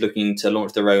Morgan is looking to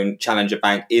launch their own challenger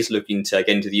bank, is looking to get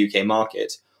into the UK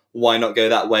market. Why not go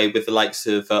that way with the likes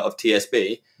of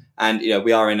TSB? And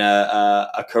we are in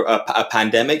a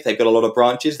pandemic. They've got a lot of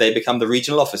branches. They become the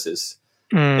regional offices.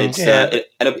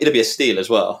 It'll be a steal as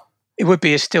well. It would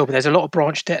be a steal, but there's a lot of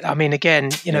branch debt. I mean, again,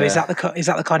 is that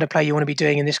the kind of play you want to be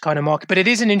doing in this kind of market? But it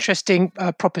is an interesting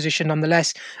proposition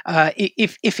nonetheless,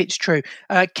 if it's true.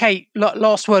 Kate,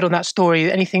 last word on that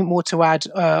story. Anything more to add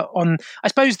on? I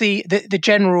suppose the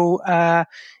general,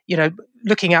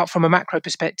 looking out from a macro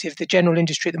perspective, the general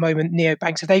industry at the moment,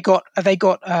 neobanks, have they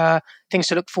got things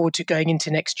to look forward to going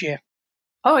into next year?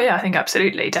 Oh yeah, I think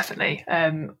absolutely, definitely.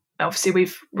 Obviously,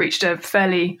 we've reached a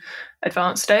fairly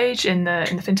advanced stage in the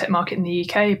fintech market in the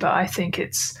UK, but I think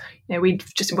it's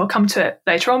we'll come to it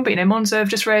later on. But Monzo have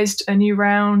just raised a new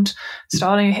round,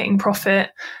 Starling are hitting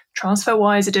profit,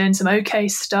 TransferWise are doing some okay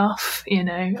stuff.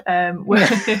 No,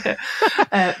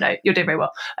 you're doing very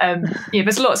well.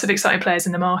 There's lots of exciting players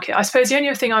in the market. I suppose the only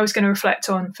other thing I was going to reflect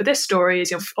on for this story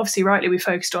is obviously rightly we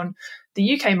focused on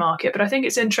the UK market, but I think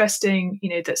it's interesting,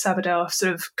 that Sabadell have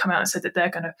sort of come out and said that they're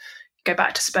going to go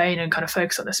back to Spain and kind of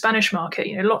focus on the Spanish market.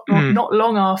 Not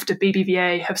long after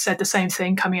BBVA have said the same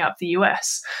thing coming out of the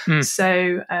US.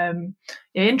 So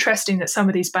interesting that some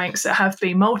of these banks that have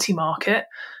been multi-market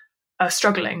are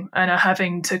struggling and are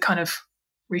having to kind of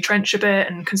retrench a bit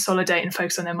and consolidate and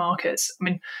focus on their markets. I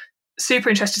mean, super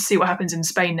interested to see what happens in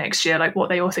Spain next year. Like what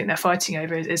they all think they're fighting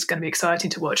over is going to be exciting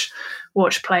to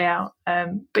watch play out.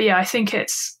 But yeah, I think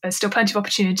there's still plenty of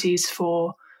opportunities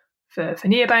for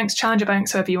neobanks, challenger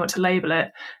banks, however you want to label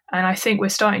it. And I think we're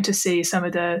starting to see some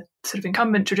of the sort of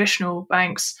incumbent traditional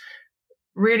banks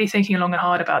really thinking long and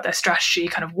hard about their strategy,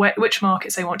 kind of which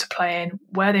markets they want to play in,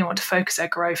 where they want to focus their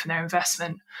growth and their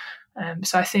investment.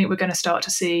 So I think we're going to start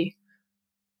to see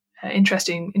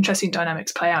interesting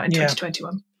dynamics play out in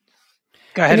 2021.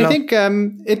 Go ahead. And I think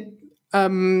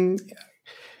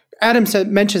Adam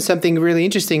mentioned something really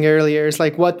interesting earlier. It's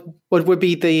like what would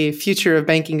be the future of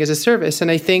banking as a service?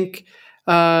 And I think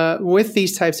with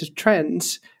these types of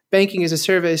trends, banking as a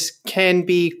service can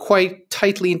be quite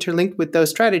tightly interlinked with those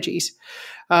strategies,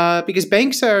 because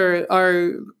banks are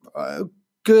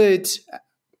good,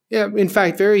 in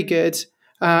fact, very good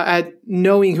at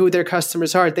knowing who their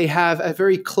customers are. They have a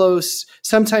very close,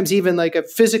 sometimes even like a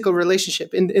physical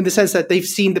relationship in the sense that they've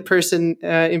seen the person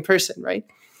in person, right?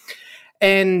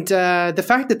 And the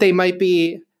fact that they might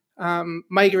be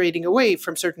migrating away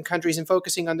from certain countries and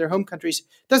focusing on their home countries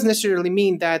doesn't necessarily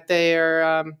mean that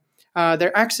their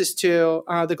access to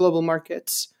the global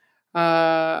markets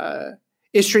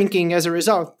is shrinking as a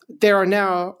result. There are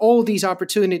now all these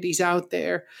opportunities out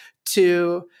there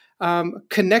to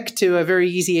connect to a very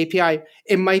easy API.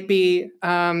 It might be,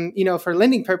 for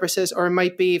lending purposes, or it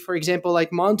might be, for example,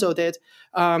 like Monzo did,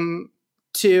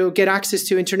 to get access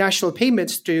to international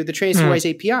payments through the TransferWise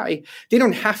API. They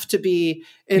don't have to be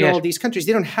in all these countries.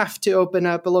 They don't have to open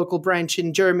up a local branch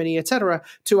in Germany, etc.,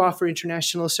 to offer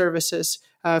international services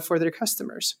for their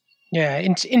customers. Yeah,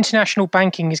 international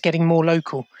banking is getting more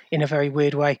local in a very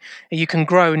weird way. You can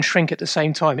grow and shrink at the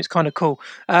same time. It's kind of cool.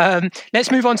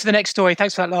 Let's move on to the next story.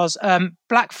 Thanks for that, Lars.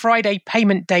 Black Friday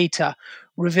payment data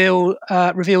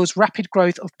reveals rapid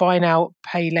growth of buy now,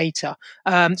 pay later.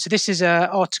 So this is an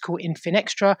article in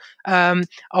FinExtra.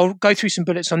 I'll go through some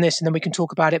bullets on this and then we can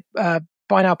talk about it.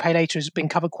 Buy now, pay later has been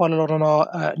covered quite a lot on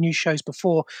our news shows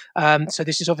before. So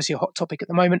this is obviously a hot topic at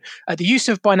the moment. The use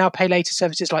of buy now, pay later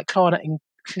services like Klarna and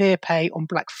ClearPay on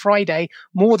Black Friday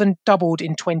more than doubled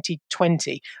in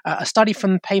 2020. A study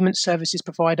from payment services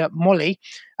provider Molly,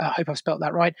 I hope I've spelled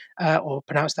that right or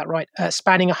pronounced that right,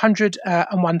 spanning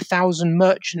 101,000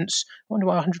 merchants, I wonder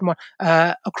why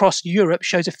 101, across Europe,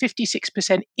 shows a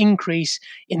 56% increase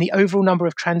in the overall number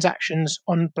of transactions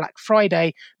on Black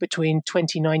Friday between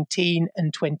 2019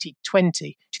 and 2020. Do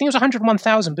you think it was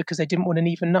 101,000 because they didn't want an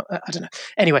even number? I don't know.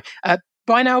 Anyway,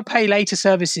 buy now, pay later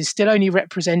services still only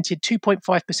represented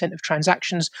 2.5% of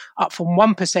transactions, up from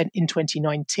 1% in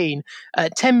 2019.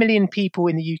 10 million people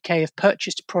in the UK have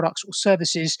purchased products or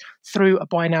services through a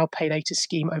buy now, pay later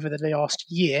scheme over the last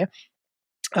year.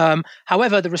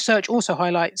 However, the research also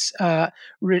highlights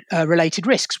related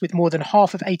risks, with more than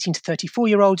half of 18 to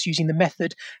 34-year-olds using the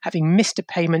method having missed a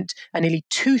payment, and nearly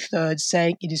 2/3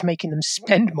 saying it is making them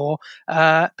spend more,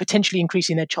 potentially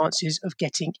increasing their chances of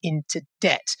getting into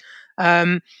debt.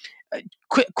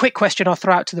 Quick question I'll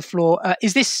throw out to the floor.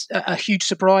 Is this a huge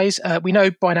surprise? We know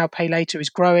buy now, pay later is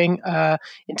growing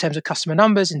in terms of customer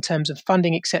numbers, in terms of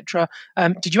funding, etc.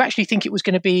 Did you actually think it was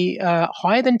going to be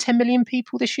higher than 10 million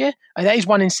people this year? That is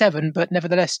 1 in 7, but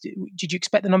nevertheless, did you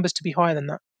expect the numbers to be higher than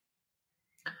that?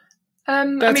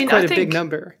 That's quite a big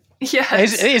number. Yeah,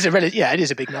 it is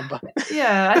a big number.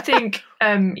 Yeah, I think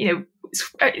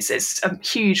it's a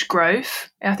huge growth.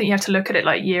 I think you have to look at it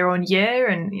like year on year,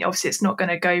 and obviously it's not going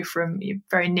to go from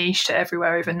very niche to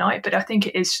everywhere overnight. But I think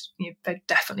it is they're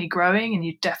definitely growing, and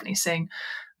you're definitely seeing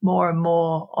more and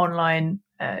more online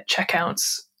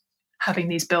checkouts having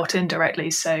these built in directly.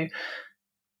 So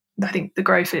I think the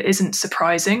growth isn't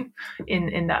surprising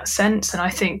in that sense, and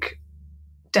I think.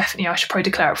 Definitely, I should probably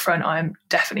declare up front, I'm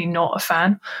definitely not a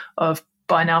fan of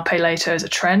buy now, pay later as a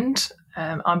trend.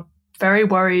 I'm very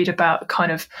worried about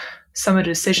kind of some of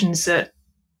the decisions that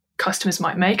customers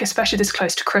might make, especially this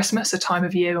close to Christmas, a time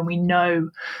of year when we know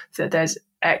that there's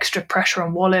extra pressure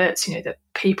on wallets, that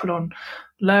people on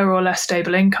lower or less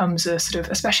stable incomes are sort of,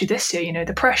 especially this year,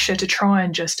 the pressure to try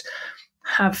and just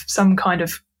have some kind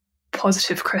of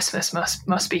positive Christmas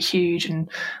must be huge.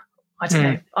 And I don't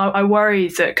know. I worry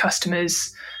that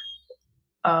customers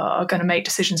are going to make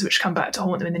decisions which come back to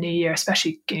haunt them in the new year,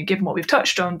 especially given what we've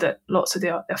touched on, that lots of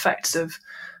the effects of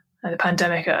the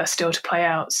pandemic are still to play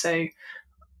out. So,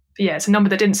 yeah, it's a number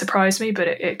that didn't surprise me, but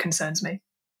it concerns me.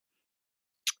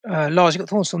 Lars, you got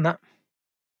thoughts on that?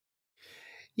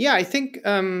 Yeah, I think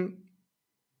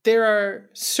there are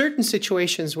certain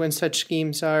situations when such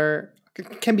schemes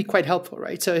can be quite helpful,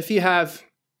 right? So if you have,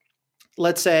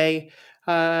 let's say,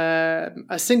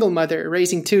 a single mother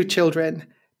raising 2 children,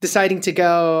 deciding to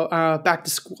go back to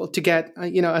school to get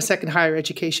a second higher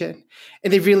education,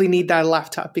 and they really need that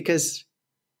laptop because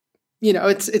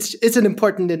it's an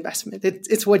important investment.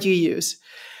 It's what you use,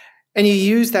 and you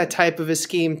use that type of a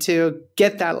scheme to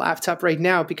get that laptop right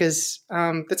now because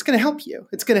that's going to help you.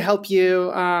 It's going to help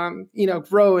you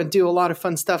grow and do a lot of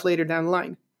fun stuff later down the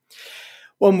line.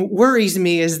 What worries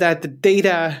me is that the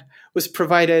data was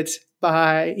provided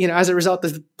by as a result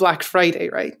of Black Friday,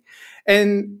 right?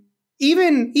 And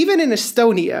even in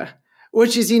Estonia,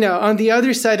 which is, on the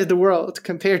other side of the world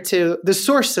compared to the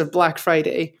source of Black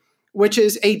Friday, which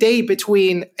is a day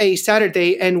between a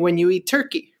Saturday and when you eat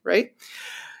turkey, right?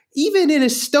 Even in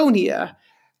Estonia,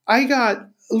 I got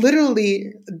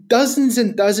literally dozens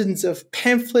and dozens of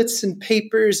pamphlets and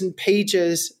papers and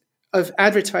pages of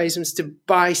advertisements to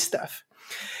buy stuff.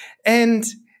 And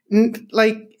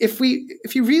like, if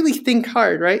you really think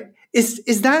hard, right,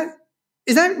 is that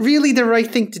really the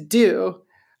right thing to do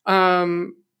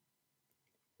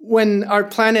when our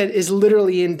planet is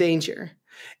literally in danger?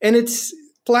 And it's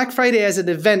Black Friday as an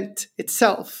event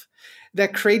itself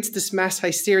that creates this mass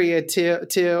hysteria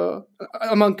to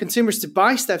among consumers to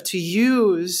buy stuff, to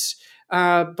use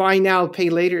buy now, pay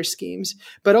later schemes,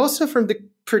 but also from the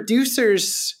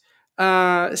producers'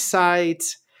 side,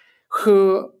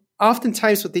 who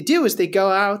oftentimes what they do is they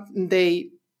go out and they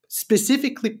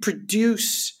specifically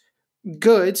produce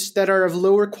goods that are of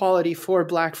lower quality for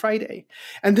Black Friday.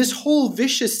 And this whole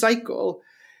vicious cycle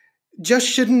just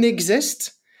shouldn't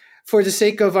exist for the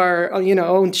sake of our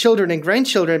own children and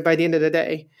grandchildren by the end of the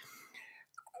day.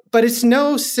 But it's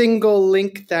no single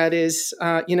link that is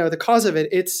the cause of it.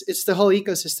 It's the whole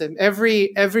ecosystem.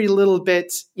 Every little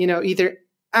bit either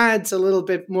adds a little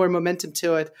bit more momentum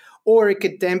to it or it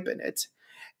could dampen it.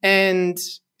 And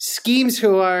schemes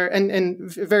and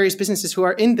various businesses who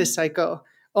are in this cycle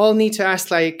all need to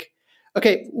ask, like,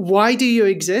 okay, why do you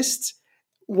exist?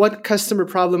 What customer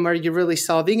problem are you really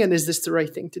solving? And is this the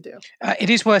right thing to do? It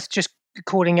is worth just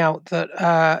calling out that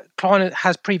Klarna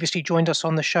has previously joined us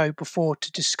on the show before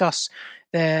to discuss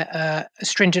their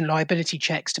stringent liability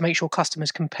checks to make sure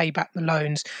customers can pay back the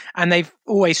loans. And they've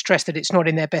always stressed that it's not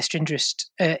in their best interest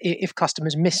if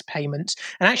customers miss payments.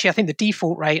 And actually, I think the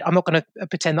default rate, I'm not going to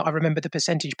pretend that I remember the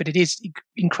percentage, but it is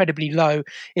incredibly low,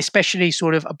 especially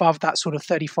sort of above that sort of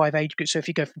 35 age group. So if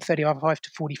you go from 35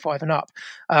 to 45 and up,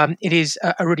 it is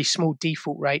a really small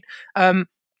default rate.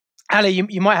 Ali,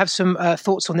 you might have some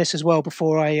thoughts on this as well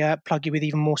before I plug you with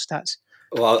even more stats.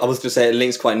 Well, I was going to say it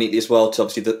links quite neatly as well to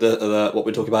obviously the what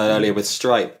we were talking about earlier with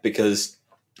Stripe, because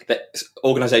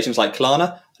organizations like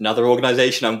Klarna, another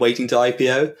organization I'm waiting to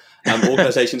IPO,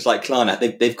 organizations like Klarna,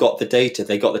 they've got the data,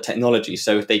 they've got the technology.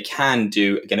 So if they can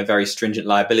do, again, a very stringent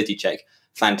liability check,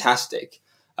 fantastic.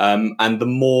 And the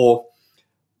more,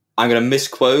 I'm going to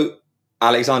misquote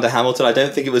Alexander Hamilton. I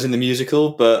don't think it was in the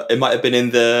musical, but it might have been in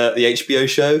the HBO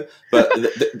show. But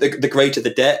the greater the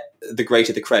debt, the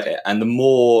greater the credit. And the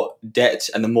more debt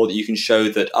and the more that you can show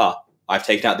that, I've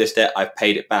taken out this debt, I've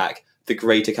paid it back, the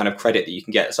greater kind of credit that you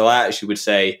can get. So I actually would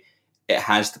say it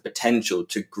has the potential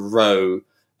to grow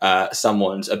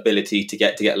someone's ability to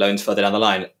get loans further down the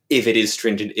line if it is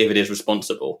stringent, if it is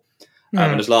responsible.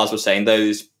 And as Lars was saying,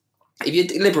 if you're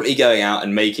deliberately going out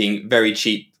and making very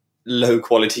cheap, low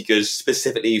quality goods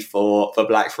specifically for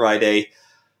Black Friday,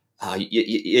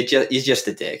 you're just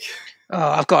a dick.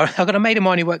 I've got a mate of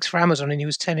mine who works for Amazon, and he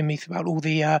was telling me about all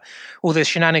the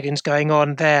shenanigans going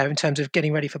on there in terms of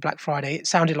getting ready for Black Friday. It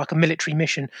sounded like a military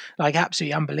mission, like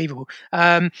absolutely unbelievable.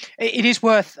 It is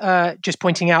worth just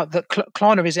pointing out that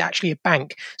Klarna is actually a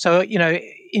bank. So,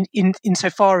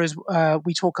 insofar as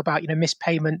we talk about, missed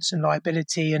payments and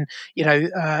liability, and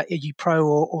are you pro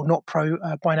or not pro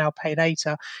buy now pay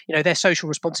later? Their social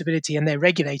responsibility and their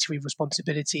regulatory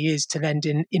responsibility is to lend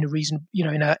in a reason,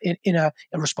 in a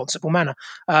responsible manner.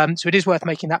 So it is worth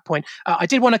making that point. I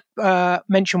did want to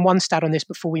mention one stat on this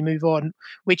before we move on,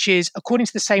 which is, according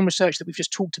to the same research that we've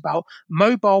just talked about,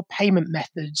 mobile payment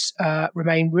methods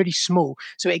remain really small.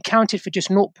 So it accounted for just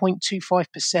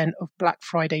 0.25% of Black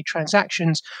Friday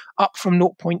transactions, up from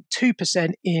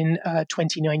 0.2% in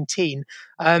 2019.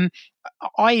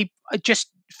 I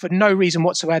just, for no reason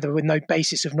whatsoever, with no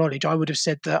basis of knowledge, I would have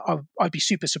said that I'd be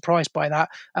super surprised by that.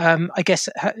 I guess,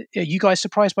 are you guys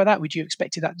surprised by that? Would you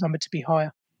expected that number to be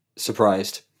higher?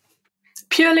 Surprised.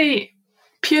 Purely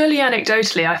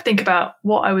anecdotally, I think about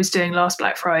what I was doing last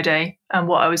Black Friday and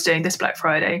what I was doing this Black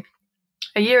Friday.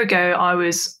 A year ago, I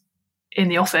was in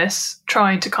the office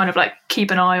trying to kind of like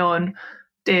keep an eye on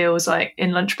deals like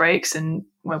in lunch breaks and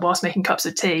whilst making cups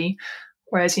of tea.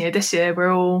 Whereas, this year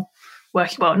we're all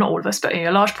working, well, not all of us, but a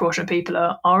large portion of people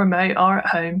are remote, are at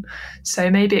home. So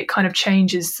maybe it kind of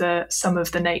changes some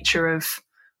of the nature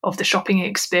of the shopping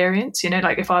experience.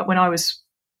 Like when I was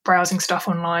browsing stuff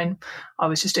online, I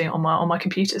was just doing it on my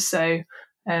computer. So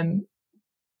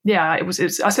it was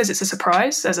I suppose it's a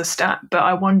surprise as a stat, but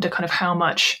I wonder kind of how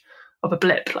much of a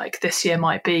blip like this year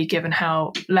might be, given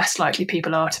how less likely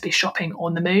people are to be shopping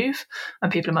on the move,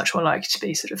 and people are much more likely to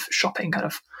be sort of shopping kind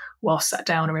of while sat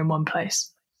down or in one place.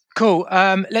 Cool.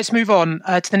 Let's move on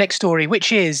to the next story,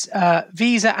 which is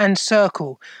Visa and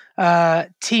Circle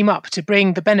team up to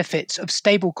bring the benefits of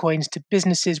stablecoins to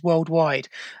businesses worldwide.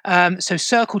 So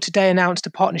Circle today announced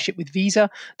a partnership with Visa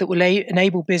that will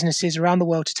enable businesses around the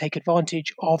world to take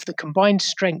advantage of the combined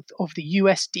strength of the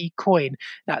USD coin,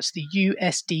 that's the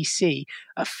USDC,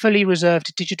 a fully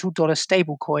reserved digital dollar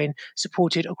stablecoin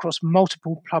supported across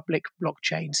multiple public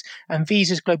blockchains, and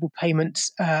Visa's global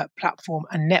payments platform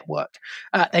and network.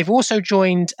 They've also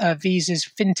joined Visa's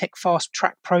FinTech Fast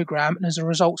Track program, and as a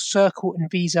result, Circle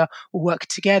and Visa will work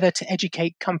together to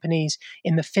educate companies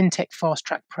in the FinTech Fast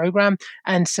Track program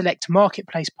and select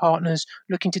marketplace partners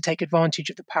looking to take advantage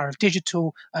of the power of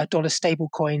digital dollar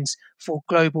stablecoins for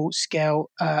global scale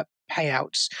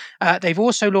payouts. They've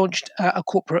also launched a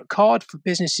corporate card for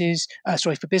business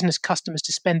customers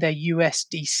to spend their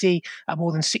USDC at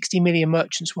more than 60 million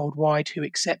merchants worldwide who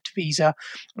accept Visa.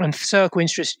 And Circle,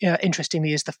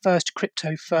 interestingly, is the first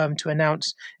crypto firm to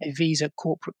announce a Visa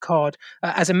corporate card.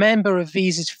 As a member of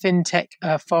Visa's FinTech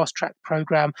Fast Track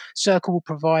program, Circle will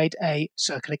provide a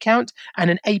Circle account and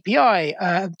an API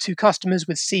to customers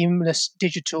with seamless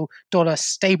digital dollar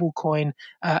stablecoin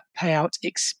payout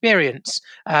experience.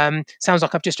 Sounds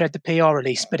like I've just read the PR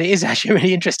release, but it is actually a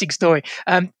really interesting story.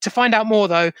 To find out more,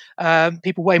 though,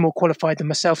 people way more qualified than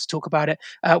myself to talk about it,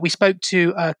 we spoke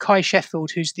to Kai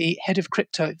Sheffield, who's the head of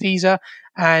crypto at Visa,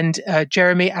 and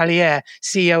Jeremy Allier,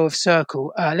 CEO of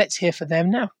Circle. Let's hear from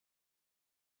them now.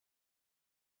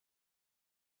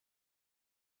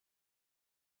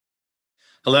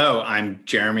 Hello, I'm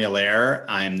Jeremy Allaire.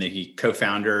 I'm the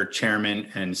co-founder, chairman,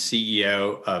 and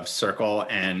CEO of Circle,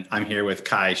 and I'm here with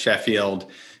Kai Sheffield,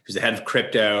 who's the head of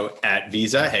crypto at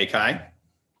Visa. Hey, Kai.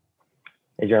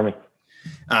 Hey, Jeremy.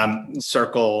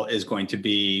 Circle is going to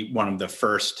be one of the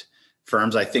first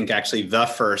firms, I think actually the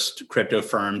first crypto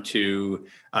firm to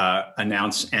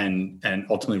announce and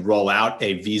ultimately roll out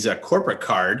a Visa corporate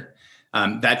card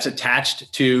that's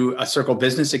attached to a Circle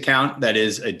business account that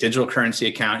is a digital currency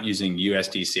account using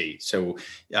USDC. So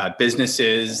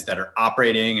businesses that are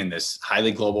operating in this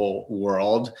highly global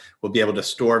world will be able to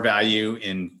store value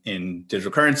in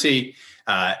digital currency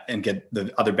and get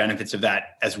the other benefits of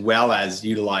that, as well as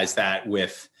utilize that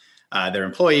with their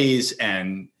employees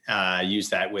and use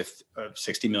that with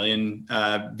 60 million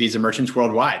Visa merchants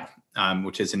worldwide,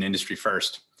 which is an industry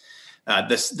first.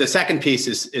 The second piece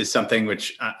is something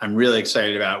which I'm really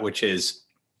excited about, which is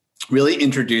really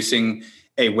introducing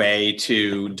a way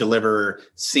to deliver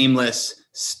seamless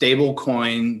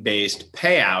stablecoin-based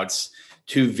payouts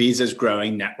to Visa's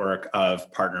growing network of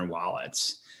partner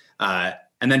wallets.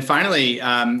 And then finally,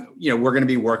 we're going to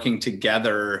be working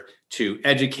together to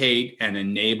educate and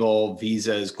enable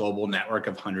Visa's global network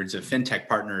of hundreds of fintech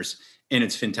partners in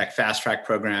its FinTech Fast Track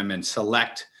program and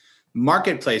select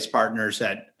marketplace partners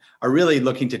that are really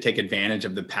looking to take advantage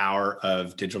of the power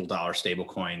of digital dollar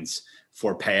stablecoins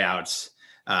for payouts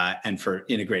and for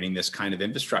integrating this kind of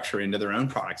infrastructure into their own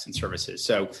products and services.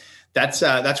 So that's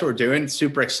what we're doing.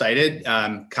 Super excited.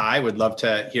 Kai, would love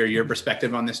to hear your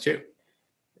perspective on this too.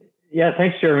 Yeah,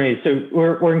 thanks, Jeremy. So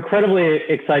we're incredibly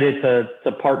excited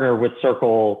to partner with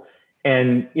Circle,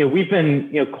 and we've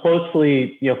been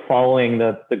closely following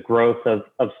the growth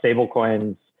of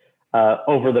stablecoins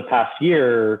over the past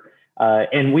year.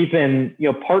 And we've been,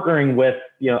 partnering with,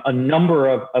 a number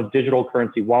of digital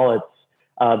currency wallets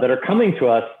that are coming to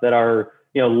us that are,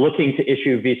 looking to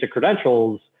issue Visa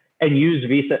credentials and use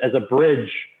Visa as a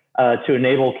bridge to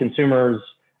enable consumers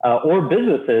or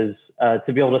businesses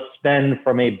to be able to spend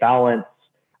from a balance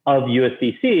of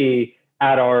USDC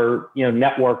at our,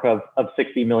 network of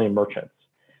 60 million merchants.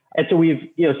 And so we've,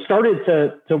 started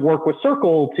to work with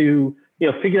Circle to,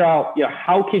 figure out,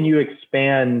 how can you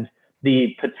expand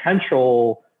the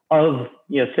potential of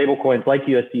stablecoins like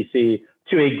USDC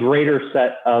to a greater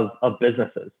set of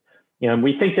businesses. And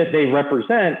we think that they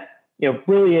represent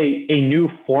really a new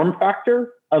form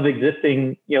factor of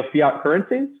existing fiat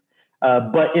currencies.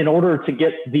 But in order to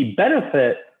get the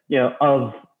benefit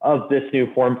of this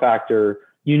new form factor,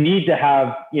 you need to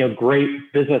have great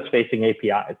business facing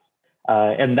APIs,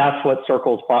 and that's what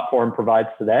Circle's platform provides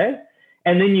today.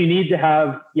 And then you need to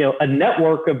have a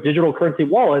network of digital currency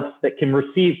wallets that can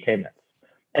receive payments.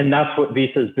 And that's what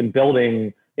Visa has been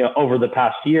building, over the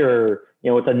past year,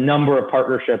 with a number of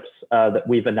partnerships that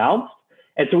we've announced.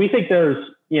 And so we think there's,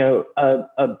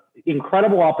 a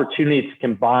incredible opportunity to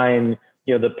combine,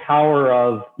 the power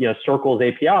of, Circle's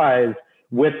APIs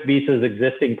with Visa's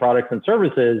existing products and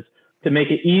services to make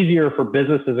it easier for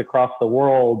businesses across the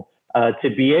world to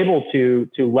be able to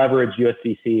leverage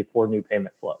USDC for new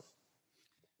payment flows.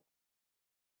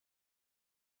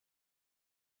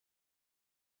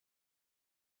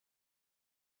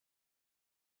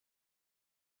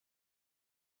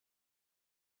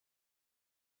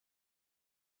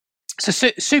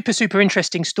 So super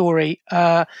interesting story,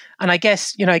 and I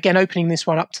guess again opening this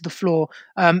one up to the floor.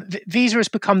 Visa has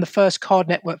become the first card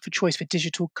network for choice for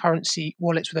digital currency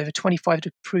wallets with over 25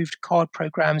 approved card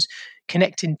programs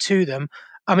connecting to them.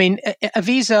 I mean, are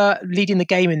Visa leading the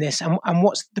game in this, and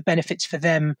what's the benefits for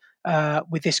them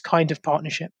with this kind of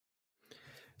partnership?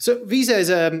 So Visa is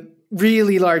a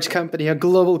really large company, a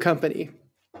global company,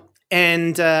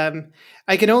 and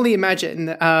I can only imagine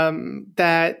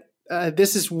that.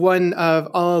 This is one of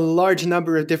a large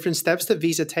number of different steps that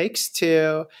Visa takes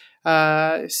to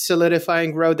solidify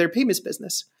and grow their payments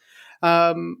business.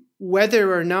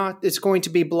 Whether or not it's going to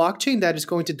be blockchain that is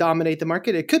going to dominate the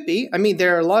market, it could be. I mean,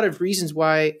 there are a lot of reasons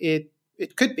why it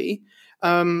could be.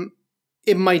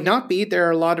 It might not be. There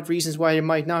are a lot of reasons why it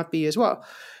might not be as well.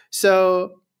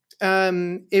 So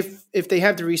if they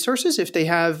have the resources, if they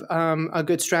have a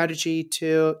good strategy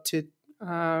to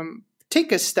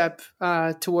take a step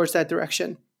towards that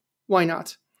direction, why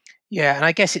not? Yeah, and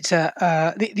I guess it's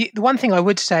the one thing I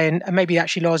would say, and maybe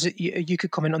actually Lars, you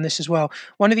could comment on this as well.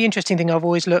 One of the interesting things I've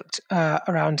always looked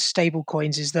around stable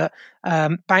coins is that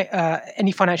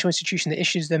any financial institution that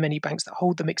issues them, any banks that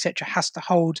hold them, etc., has to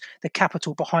hold the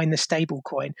capital behind the stable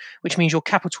coin, which means your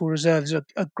capital reserves are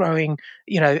growing,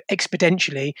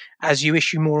 exponentially as you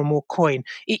issue more and more coin.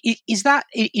 Is that,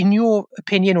 in your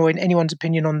opinion, or in anyone's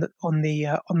opinion on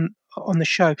the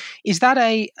show, is that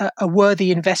a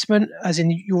worthy investment, as in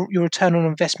your return on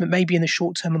investment, maybe in the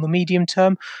short term or the medium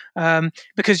term?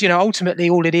 Because ultimately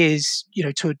all it is,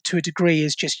 to a degree,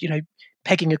 is just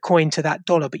pegging a coin to that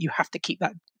dollar, but you have to keep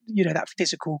that that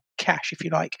physical cash, if you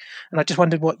like. And I just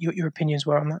wondered what your opinions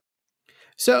were on that.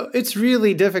 So it's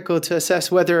really difficult to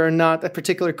assess whether or not a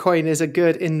particular coin is a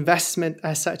good investment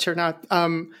as such or not.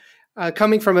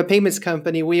 Coming from a payments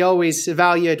company, we always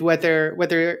evaluate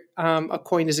whether a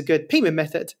coin is a good payment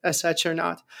method as such or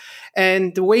not.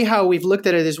 And the way how we've looked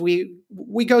at it is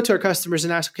we go to our customers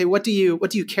and ask, okay, what do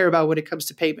you care about when it comes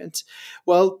to payments?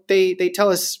 Well, they tell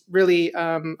us really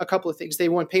a couple of things. They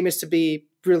want payments to be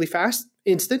really fast,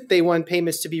 instant. They want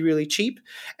payments to be really cheap,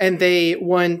 and they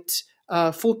want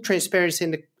full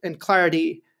transparency and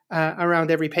clarity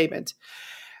around every payment.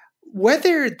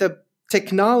 Whether the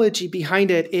technology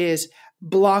behind it is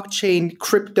blockchain,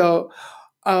 crypto,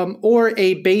 or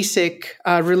a basic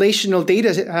relational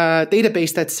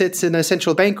database that sits in a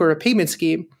central bank or a payment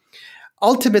scheme.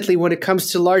 Ultimately, when it comes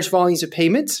to large volumes of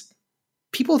payments,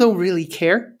 people don't really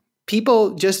care.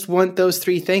 People just want those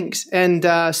three things. And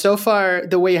so far,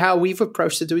 the way how we've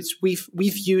approached it is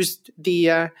we've used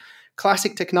the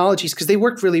classic technologies because they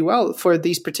work really well for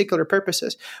these particular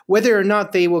purposes. Whether or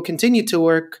not they will continue to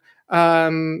work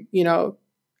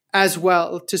as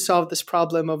well to solve this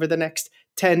problem over the next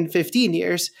 10, 15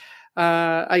 years,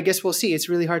 I guess we'll see. It's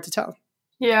really hard to tell.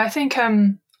 Yeah, I think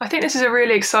this is a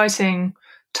really exciting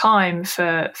time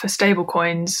for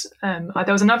stablecoins.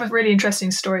 There was another really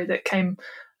interesting story that came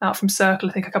out from Circle,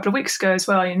 I think, a couple of weeks ago as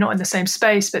well. You're not in the same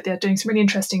space, but they're doing some really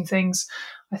interesting things,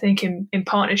 I think, in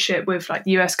partnership with like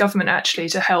the US government actually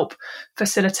to help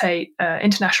facilitate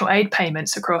international aid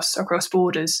payments across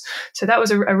borders. So that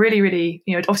was a really, really,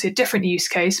 obviously a different use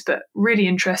case, but really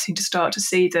interesting to start to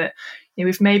see that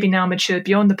we've maybe now matured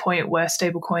beyond the point where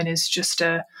stablecoin is just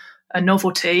a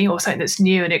novelty or something that's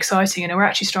new and exciting, and we're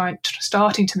actually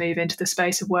starting to move into the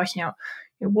space of working out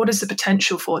what is the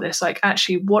potential for this? Like,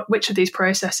 actually, which of these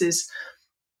processes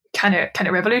can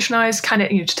it revolutionize? Can it,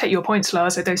 to take your points,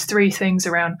 Lars, like those three things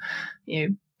around,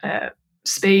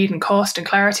 speed and cost and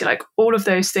clarity, like all of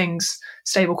those things,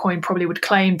 stablecoin probably would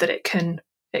claim that it can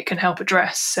help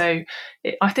address. So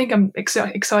I think I'm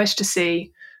excited to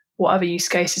see what other use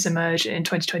cases emerge in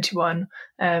 2021.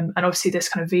 And obviously this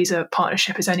kind of Visa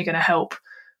partnership is only going to help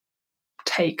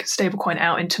take stablecoin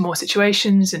out into more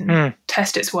situations and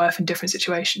test its worth in different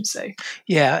situations. So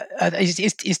yeah,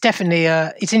 it's definitely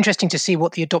it's interesting to see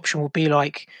what the adoption will be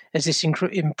like as this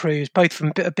improves, both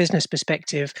from a business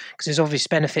perspective, because there's obvious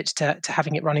benefits to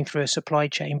having it running through a supply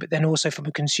chain, but then also from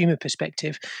a consumer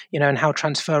perspective, and how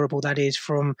transferable that is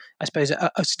from, I suppose,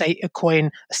 a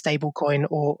stable coin,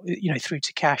 or through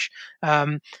to cash.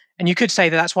 And you could say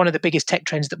that that's one of the biggest tech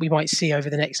trends that we might see over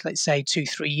the next, let's say,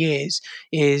 2-3 years,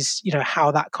 is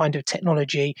how that kind of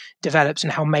technology develops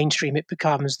and how mainstream it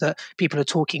becomes. That people are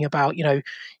talking about,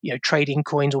 trading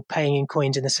coins or paying in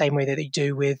coins in the same way that they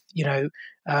do with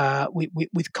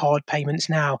card payments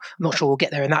now. I'm not sure we'll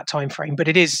get there in that time frame, but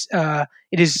it is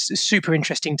super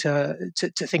interesting to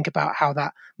think about how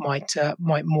that might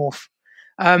morph.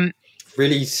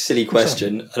 Really silly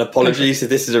question, and apologies if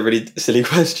this is a really silly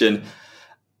question.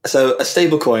 So a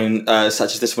stablecoin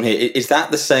such as this one here, is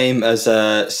that the same as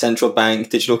a central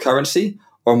bank digital currency,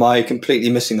 or am I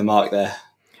completely missing the mark there?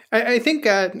 I think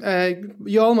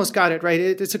you almost got it right.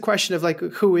 It's a question of like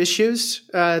who issues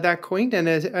that coin, and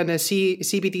a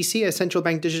CBDC, a central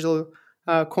bank digital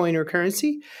coin or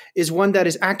currency, is one that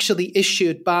is actually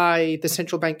issued by the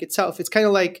central bank itself. It's kind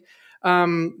of like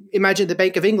imagine the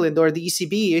Bank of England or the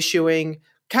ECB issuing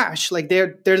cash. Like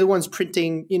they're the ones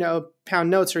printing,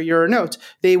 pound notes or euro notes.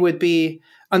 They would be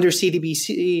under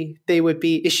CBDC. They would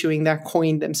be issuing that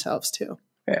coin themselves too.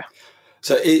 Yeah.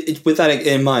 So with that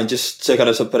in mind, just to kind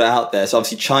of put it out there, so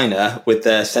obviously China with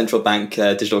their central bank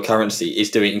digital currency is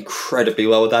doing incredibly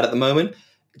well with that at the moment.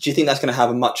 Do you think that's going to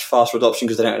have a much faster adoption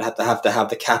because they don't have to have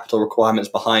the capital requirements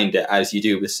behind it as you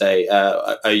do with, say,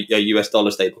 a US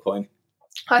dollar stablecoin?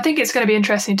 I think it's going to be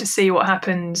interesting to see what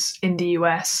happens in the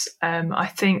US. I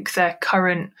think their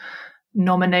current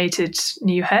nominated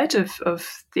new head of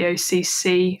the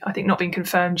OCC, I think not been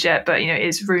confirmed yet, but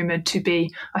is rumoured to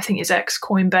be, I think is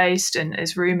ex-Coin based and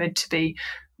is rumoured to be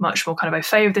much more kind of au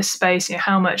fait with this space.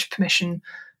 How much permission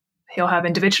he'll have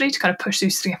individually to kind of push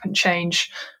through significant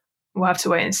change, we'll have to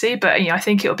wait and see. But I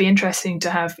think it'll be interesting to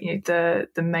have the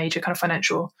major kind of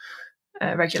financial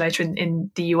regulator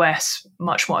in the US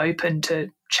much more open to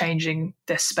changing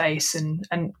this space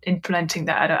and implementing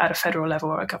that at a federal level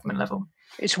or a government level.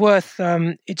 It's worth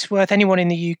anyone in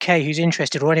the UK who's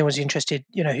interested, or anyone's interested,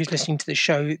 who's listening to the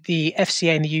show. The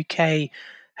FCA in the UK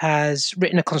has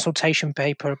written a consultation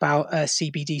paper about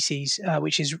CBDCs,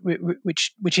 which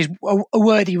is a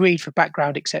worthy read for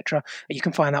background, etc. You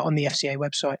can find that on the FCA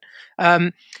website.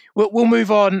 We'll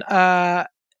move on.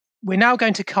 We're now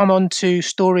going to come on to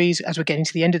stories, as we're getting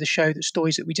to the end of the show, the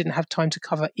stories that we didn't have time to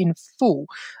cover in full,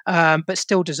 but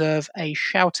still deserve a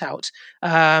shout out.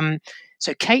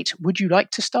 So, Kate, would you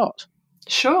like to start?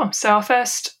 Sure. So our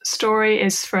first story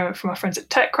is from our friends at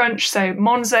TechCrunch. So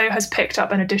Monzo has picked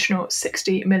up an additional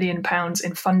 £60 million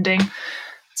in funding.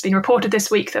 It's been reported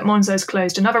this week that Monzo has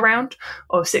closed another round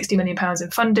of £60 million in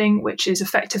funding, which is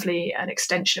effectively an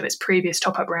extension of its previous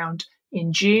top-up round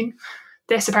in June.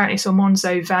 This apparently saw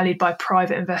Monzo valued by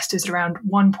private investors at around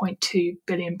 £1.2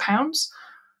 billion,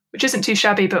 which isn't too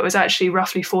shabby, but was actually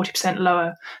roughly 40%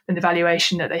 lower than the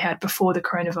valuation that they had before the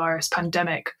coronavirus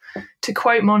pandemic. To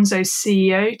quote Monzo's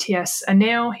CEO, T.S.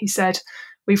 Anil, he said,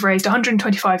 "We've raised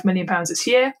 £125 million this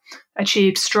year,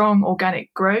 achieved strong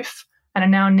organic growth, and are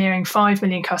now nearing 5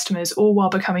 million customers, all while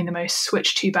becoming the most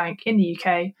switched-to bank in the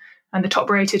UK and the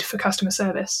top-rated for customer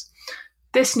service.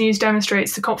 This news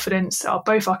demonstrates the confidence that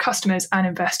both our customers and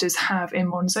investors have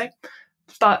in Monzo.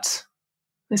 But..."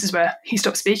 This is where he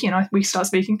stops speaking and we start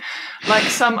speaking. "Like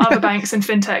some other banks and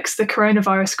fintechs, the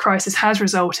coronavirus crisis has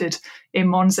resulted in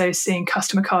Monzo seeing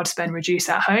customer card spend reduce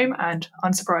at home and,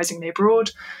 unsurprisingly,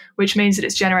 abroad, which means that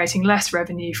it's generating less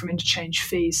revenue from interchange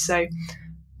fees. So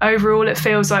overall, it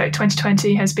feels like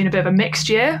 2020 has been a bit of a mixed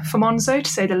year for Monzo, to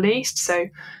say the least. So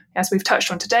as we've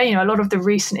touched on today, a lot of the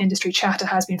recent industry chatter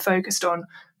has been focused on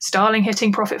Starling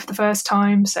hitting profit for the first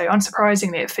time. So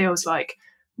unsurprisingly, it feels like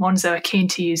Monzo are keen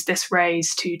to use this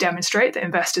raise to demonstrate that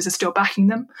investors are still backing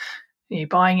them,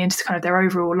 buying into kind of their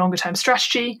overall longer-term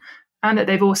strategy, and that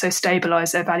they've also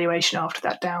stabilised their valuation after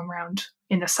that down round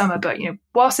in the summer. But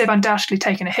whilst they've undoubtedly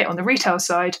taken a hit on the retail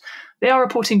side, they are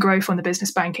reporting growth on the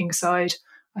business banking side.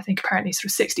 I think apparently sort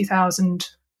of 60,000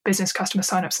 business customer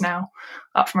signups now,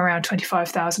 up from around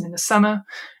 25,000 in the summer.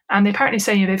 And they apparently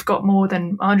say they've got more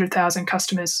than 100,000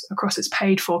 customers across its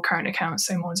paid-for current accounts,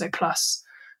 so Monzo Plus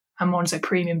and Monzo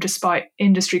Premium, despite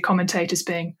industry commentators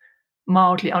being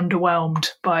mildly underwhelmed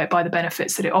by the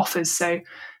benefits that it offers. So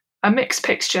a mixed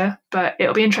picture, but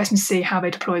it'll be interesting to see how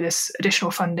they deploy this additional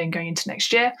funding going into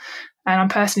next year. And I'm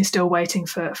personally still waiting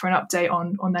for an update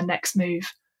on their next move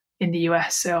in the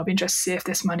US. So I'll be interested to see if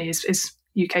this money is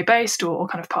UK based or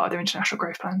kind of part of their international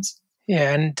growth plans.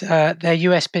 Yeah, and their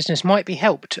US business might be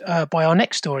helped by our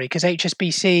next story, because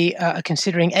HSBC are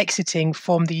considering exiting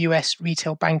from the US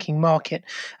retail banking market.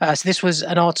 So this was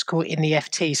an article in the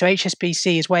FT. So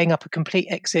HSBC is weighing up a complete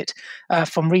exit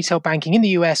from retail banking in the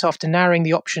US after narrowing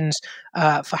the options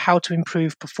for how to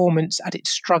improve performance at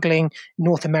its struggling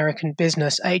North American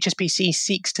business. HSBC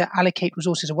seeks to allocate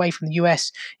resources away from the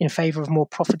US in favor of more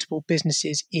profitable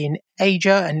businesses in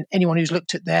Asia. And anyone who's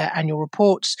looked at their annual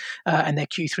reports and their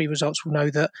Q3 results will know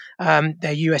that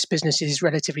their US business is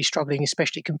relatively struggling,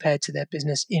 especially compared to their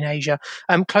business in Asia.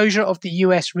 Closure of the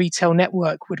US retail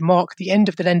network would mark the end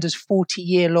of the lender's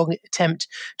 40-year-long attempt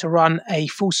to run a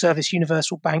full-service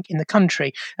universal bank in the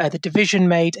country. The division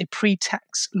made a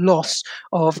pre-tax loss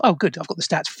of, I've got the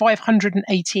stats,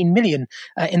 518 million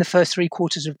in the first 3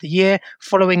 quarters of the year,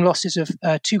 following losses of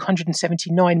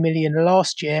 279 million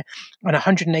last year and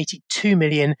 182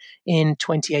 million in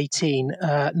 2018.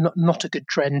 Not a good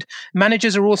trend.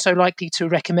 Managers are also likely to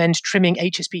recommend trimming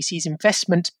HSBC's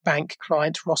investment bank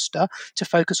client roster to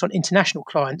focus on international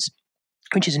clients,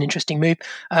 which is an interesting move.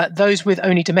 Those with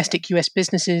only domestic US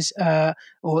businesses,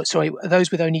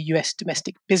 those with only US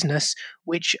domestic business,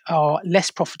 which are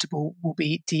less profitable, will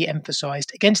be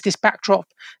de-emphasized. Against this backdrop,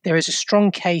 there is a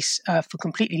strong case for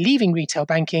completely leaving retail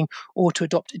banking or to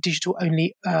adopt a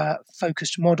digital-only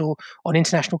focused model on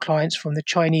international clients from the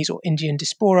Chinese or Indian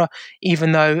diaspora,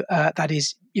 even though that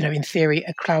is, in theory,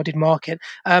 a crowded market.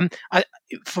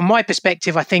 From my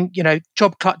perspective, I think,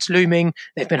 job cuts looming.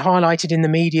 They've been highlighted in the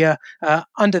media.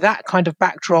 Under that kind of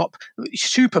backdrop,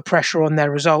 super pressure on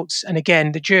their results. And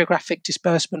again, the geographic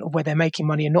disbursement of where they're making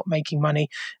money and not making money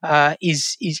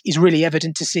is really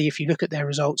evident to see if you look at their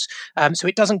results. So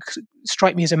it doesn't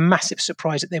strike me as a massive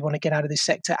surprise that they want to get out of this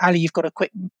sector. Ali, you've got a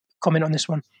quick comment on this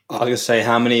one. I was going to say,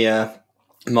 how many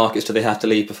markets do they have to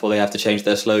leave before they have to change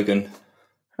their slogan?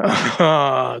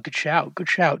 Good shout.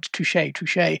 Touche.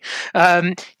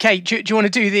 Kate, do you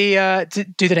want to do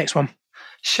the next one?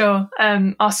 Sure.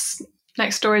 Our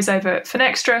next story is over at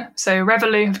Finextra. So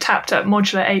Revolut have tapped up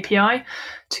Modular API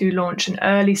to launch an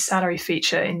early salary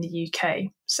feature in the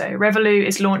UK. So Revolut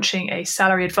is launching a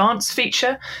salary advance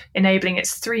feature, enabling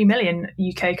its 3 million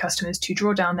UK customers to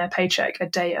draw down their paycheck a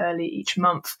day early each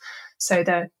month. So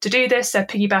to do this, they're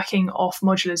piggybacking off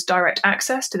Modular's direct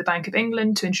access to the Bank of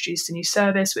England to introduce a new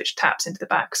service which taps into the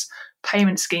bank's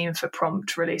payment scheme for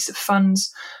prompt release of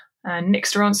funds. And Nick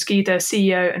Storonsky, the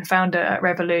CEO and founder at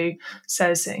Revolut,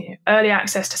 says early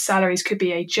access to salaries could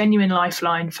be a genuine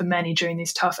lifeline for many during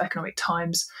these tough economic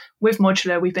times. With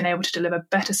Modular, we've been able to deliver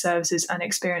better services and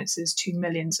experiences to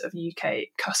millions of UK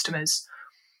customers.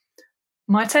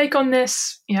 My take on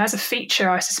this, as a feature,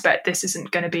 I suspect this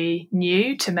isn't going to be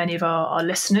new to many of our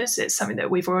listeners. It's something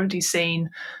that we've already seen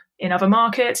in other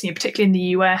markets, particularly in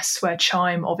the US, where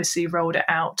Chime obviously rolled it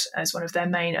out as one of their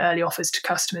main early offers to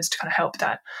customers to kind of help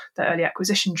that early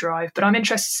acquisition drive. But I'm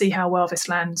interested to see how well this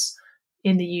lands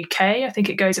in the UK. I think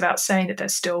it goes without saying that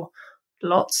there's still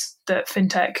lots that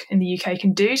fintech in the UK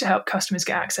can do to help customers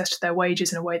get access to their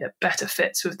wages in a way that better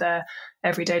fits with their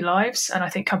everyday lives. And I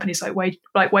think companies like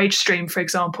WageStream, for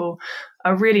example,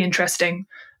 are really interesting.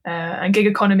 And gig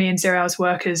economy and zero-hours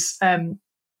workers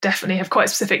definitely have quite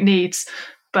specific needs.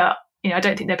 But I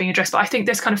don't think they're being addressed. But I think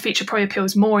this kind of feature probably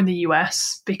appeals more in the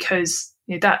US because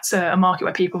that's a market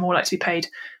where people are more likely to be paid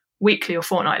weekly or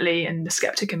fortnightly. And the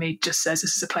skeptic in me just says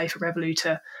this is a play for Revolut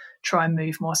to try and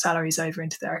move more salaries over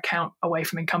into their account away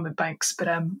from incumbent banks. But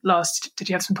Lars, did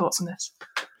you have some thoughts on this?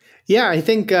 Yeah, I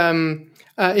think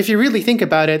if you really think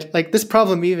about it, this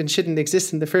problem even shouldn't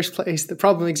exist in the first place. The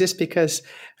problem exists because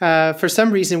for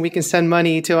some reason we can send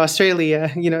money to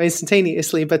Australia,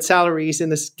 instantaneously, but salaries in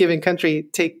this given country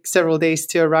take several days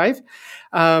to arrive.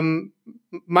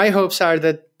 My hopes are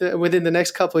that within the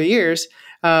next couple of years,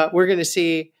 we're going to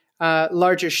see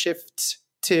larger shifts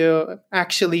to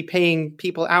actually paying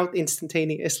people out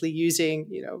instantaneously using,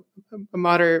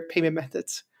 modern payment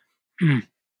methods.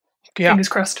 Yeah.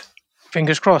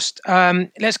 Fingers crossed.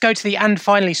 Let's go to the and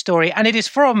finally story, and it is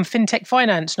from FinTech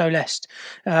Finance, no less.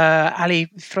 Ali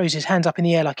throws his hands up in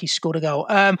the air like he scored a goal.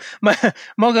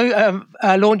 Mogo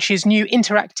launches new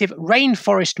interactive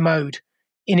rainforest mode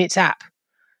in its app.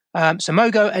 So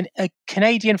Mogo, a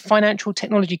Canadian financial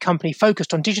technology company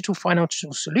focused on digital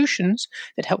financial solutions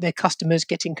that help their customers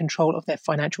get in control of their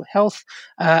financial health,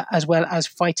 as well as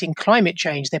fighting climate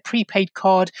change. Their prepaid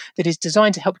card that is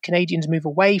designed to help Canadians move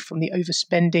away from the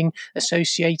overspending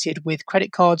associated with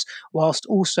credit cards, whilst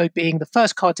also being the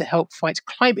first card to help fight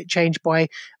climate change by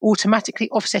automatically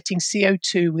offsetting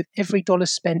CO2 with every dollar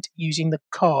spent using the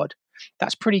card.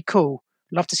 That's pretty cool.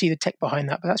 Love to see the tech behind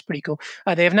that, but that's pretty cool.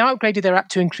 They have now upgraded their app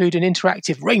to include an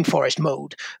interactive rainforest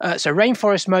mode. So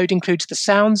rainforest mode includes the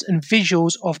sounds and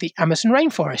visuals of the Amazon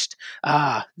rainforest.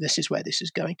 This is where this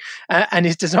is going. And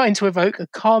is designed to evoke a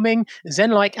calming,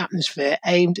 zen-like atmosphere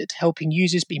aimed at helping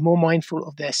users be more mindful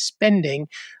of their spending,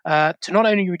 to not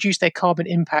only reduce their carbon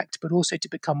impact, but also to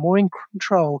become more in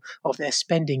control of their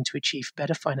spending to achieve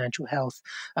better financial health.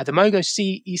 The Mogo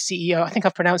CEO, I think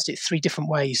I've pronounced it 3 different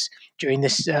ways during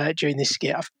this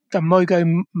skit. I've done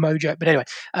Mogo, Mojo, but anyway,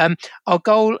 our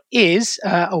goal is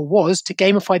or was to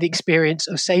gamify the experience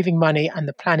of saving money and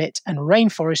the planet, and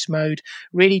rainforest mode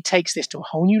really takes this to a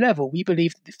whole new level. We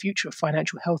believe that the future of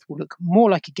financial health will look more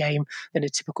like a game than a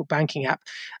typical banking app.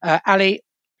 Ali,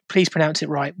 please pronounce it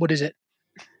right. What is it?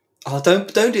 Oh, don't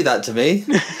do that to me.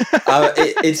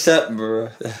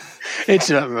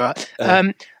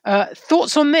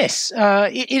 Thoughts on this?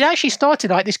 It actually started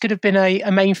like this could have been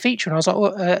a main feature, and I was like,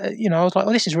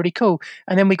 oh, this is really cool.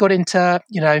 And then we got into,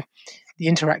 the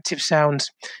interactive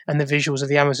sounds and the visuals of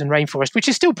the Amazon rainforest, which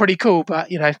is still pretty cool. But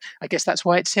I guess that's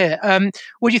why it's here.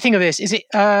 What do you think of this? Is it,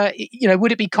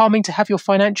 would it be calming to have your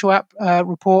financial app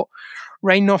report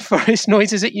rainforest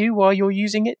noises at you while you're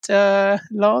using it,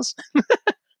 Lars?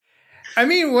 I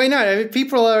mean, why not? I mean,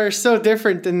 people are so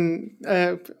different and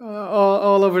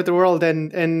all over the world,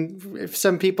 and if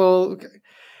some people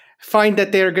find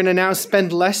that they're going to now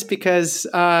spend less because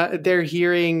they're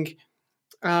hearing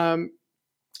the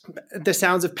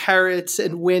sounds of parrots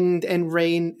and wind and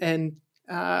rain and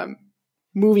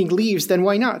moving leaves, then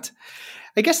why not?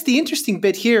 I guess the interesting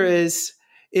bit here is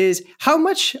how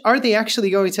much are they actually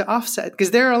going to offset?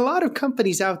 Because there are a lot of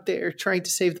companies out there trying to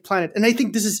save the planet. And I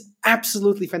think this is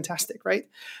absolutely fantastic, right?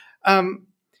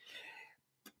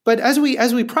 But as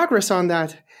we progress on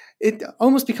that, it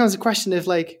almost becomes a question of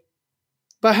like,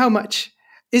 but how much?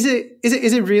 Is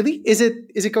it really? Is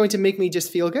it going to make me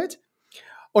just feel good?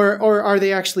 Or are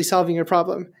they actually solving a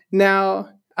problem? Now,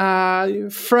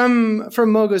 from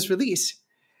Mogo's release,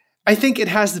 I think it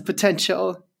has the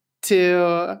potential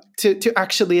to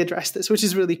actually address this, which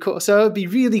is really cool. So I'd be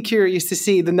really curious to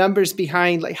see the numbers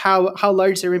behind like how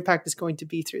large their impact is going to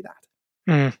be through that.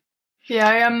 Mm.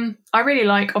 Yeah, I really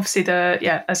like obviously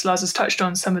as Lars has touched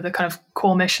on, some of the kind of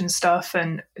core mission stuff,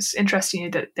 and it's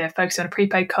interesting that they're focusing on a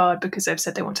prepaid card because they've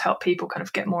said they want to help people kind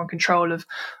of get more in control of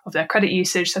their credit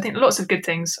usage. So I think lots of good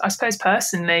things. I suppose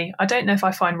personally, I don't know if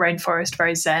I find rainforest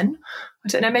very zen. I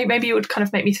don't know, maybe it would kind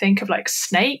of make me think of like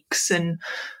snakes and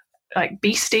like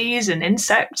beasties and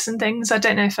insects and things. I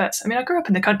don't know if that's, I mean, I grew up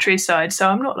in the countryside, so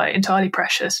I'm not like entirely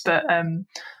precious, but I'm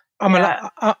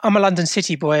a London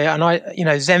city boy,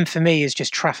 and zen for me is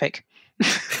just traffic.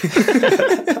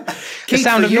 The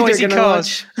sound of noisy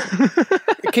cars.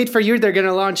 Kate, for you, they're going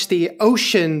to launch the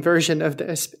ocean version of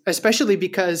this, especially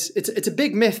because it's a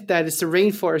big myth that it's the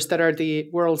rainforests that are the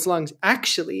world's lungs.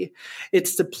 Actually,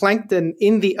 it's the plankton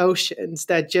in the oceans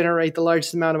that generate the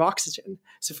largest amount of oxygen.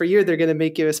 So for you, they're going to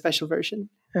make you a special version.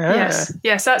 Yes,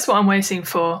 that's what I'm waiting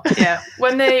for. Yeah,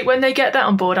 when they get that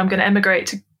on board, I'm going to emigrate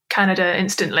to Canada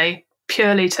instantly,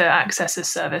 purely to access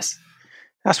this service.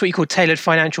 That's what you call tailored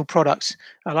financial products.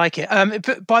 I like it.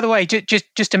 But by the way,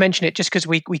 just to mention it, just because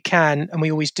we can, and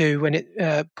we always do when it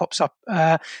pops up,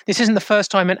 this isn't the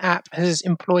first time an app has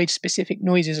employed specific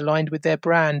noises aligned with their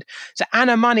brand. So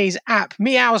Anna Money's app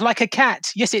meows like a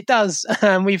cat. Yes, it does.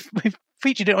 We've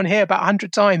featured it on here about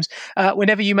 100 times.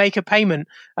 Whenever you make a payment,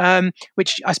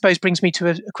 which I suppose brings me to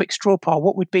a quick straw poll.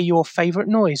 What would be your favourite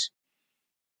noise?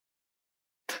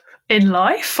 In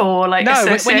life, or like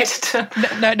associated?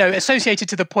 No, associated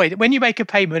to the point. When you make a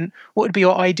payment, what would be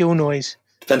your ideal noise?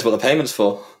 Depends what the payment's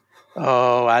for.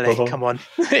 Oh, Ali, come on.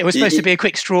 It was supposed to be a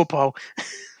quick straw poll.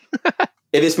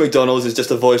 If it's McDonald's, it's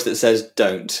just a voice that says,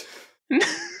 don't.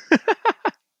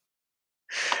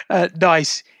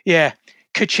 Nice. Yeah.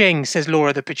 Ka-ching, says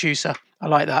Laura, the producer. I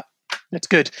like that. That's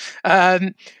good.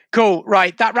 Cool.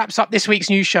 Right. That wraps up this week's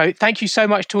news show. Thank you so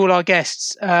much to all our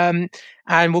guests.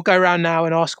 And we'll go around now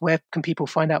and ask where can people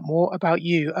find out more about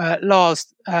you.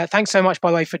 Lars, thanks so much,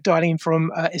 by the way, for dialing in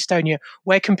from Estonia.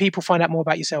 Where can people find out more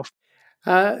about yourself?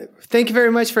 Thank you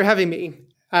very much for having me.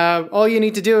 All you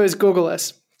need to do is Google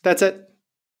us. That's it.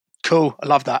 Cool. I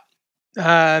love that.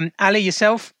 Ali,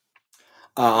 yourself?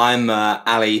 I'm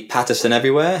Ali Patterson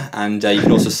everywhere. And you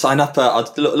can also sign up, a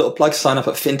little plug, sign up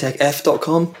at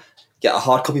fintechf.com. Get a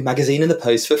hard copy magazine in the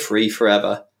post for free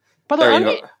forever. By the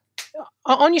way,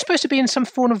 aren't you supposed to be in some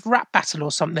form of rap battle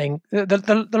or something?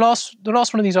 The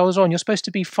last one of these I was on, you're supposed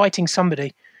to be fighting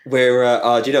somebody. We're,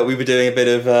 we were doing a bit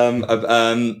of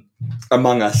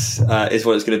Among Us is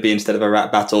what it's going to be instead of a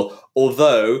rap battle.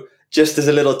 Although, just as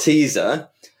a little teaser,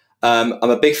 I'm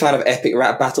a big fan of epic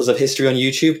rap battles of history on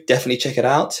YouTube. Definitely check it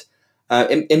out.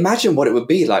 Imagine what it would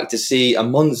be like to see a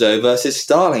Monzo versus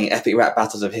Starling epic rap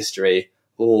battles of history.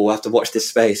 Oh, I have to watch this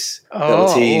space.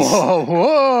 Little tease.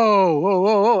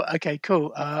 Whoa. Okay,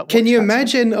 cool. Can you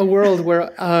imagine a world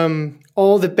where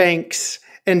all the banks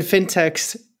and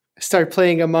fintechs start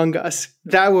playing Among Us?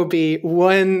 That would be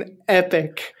one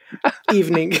epic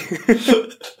evening.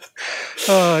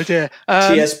 Oh dear.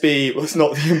 TSB was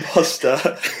not the imposter.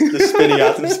 The spinning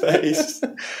out in space.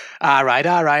 All right.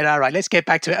 Let's get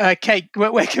back to it. Kate,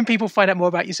 where can people find out more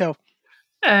about yourself?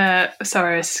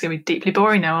 Sorry, this is going to be deeply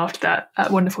boring now after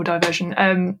that wonderful diversion.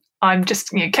 I'm just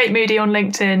Kate Moody on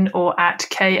LinkedIn or at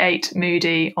K8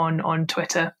 Moody on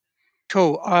Twitter.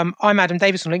 Cool. I'm Adam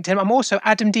Davis on LinkedIn. I'm also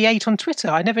Adam D8 on Twitter.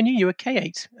 I never knew you were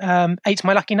K8. 8's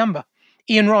my lucky number.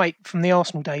 Ian Wright from the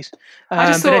Arsenal days. I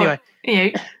just thought,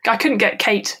 anyway, I couldn't get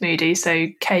Kate Moody, so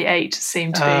K8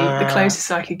 seemed to be the closest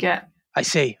I could get. I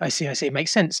see. It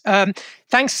makes sense.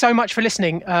 Thanks so much for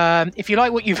listening. If you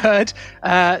like what you've heard,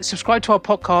 subscribe to our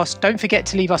podcast. Don't forget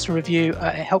to leave us a review.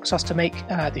 It helps us to make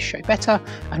this show better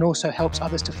and also helps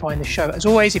others to find the show. As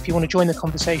always, if you want to join the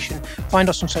conversation, find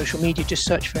us on social media. Just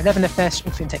search for 11FS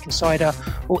or FinTech Insider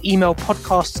or email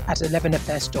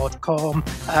podcasts@11fs.com.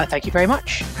 Thank you very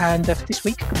much. And for this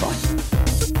week,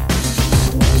 goodbye.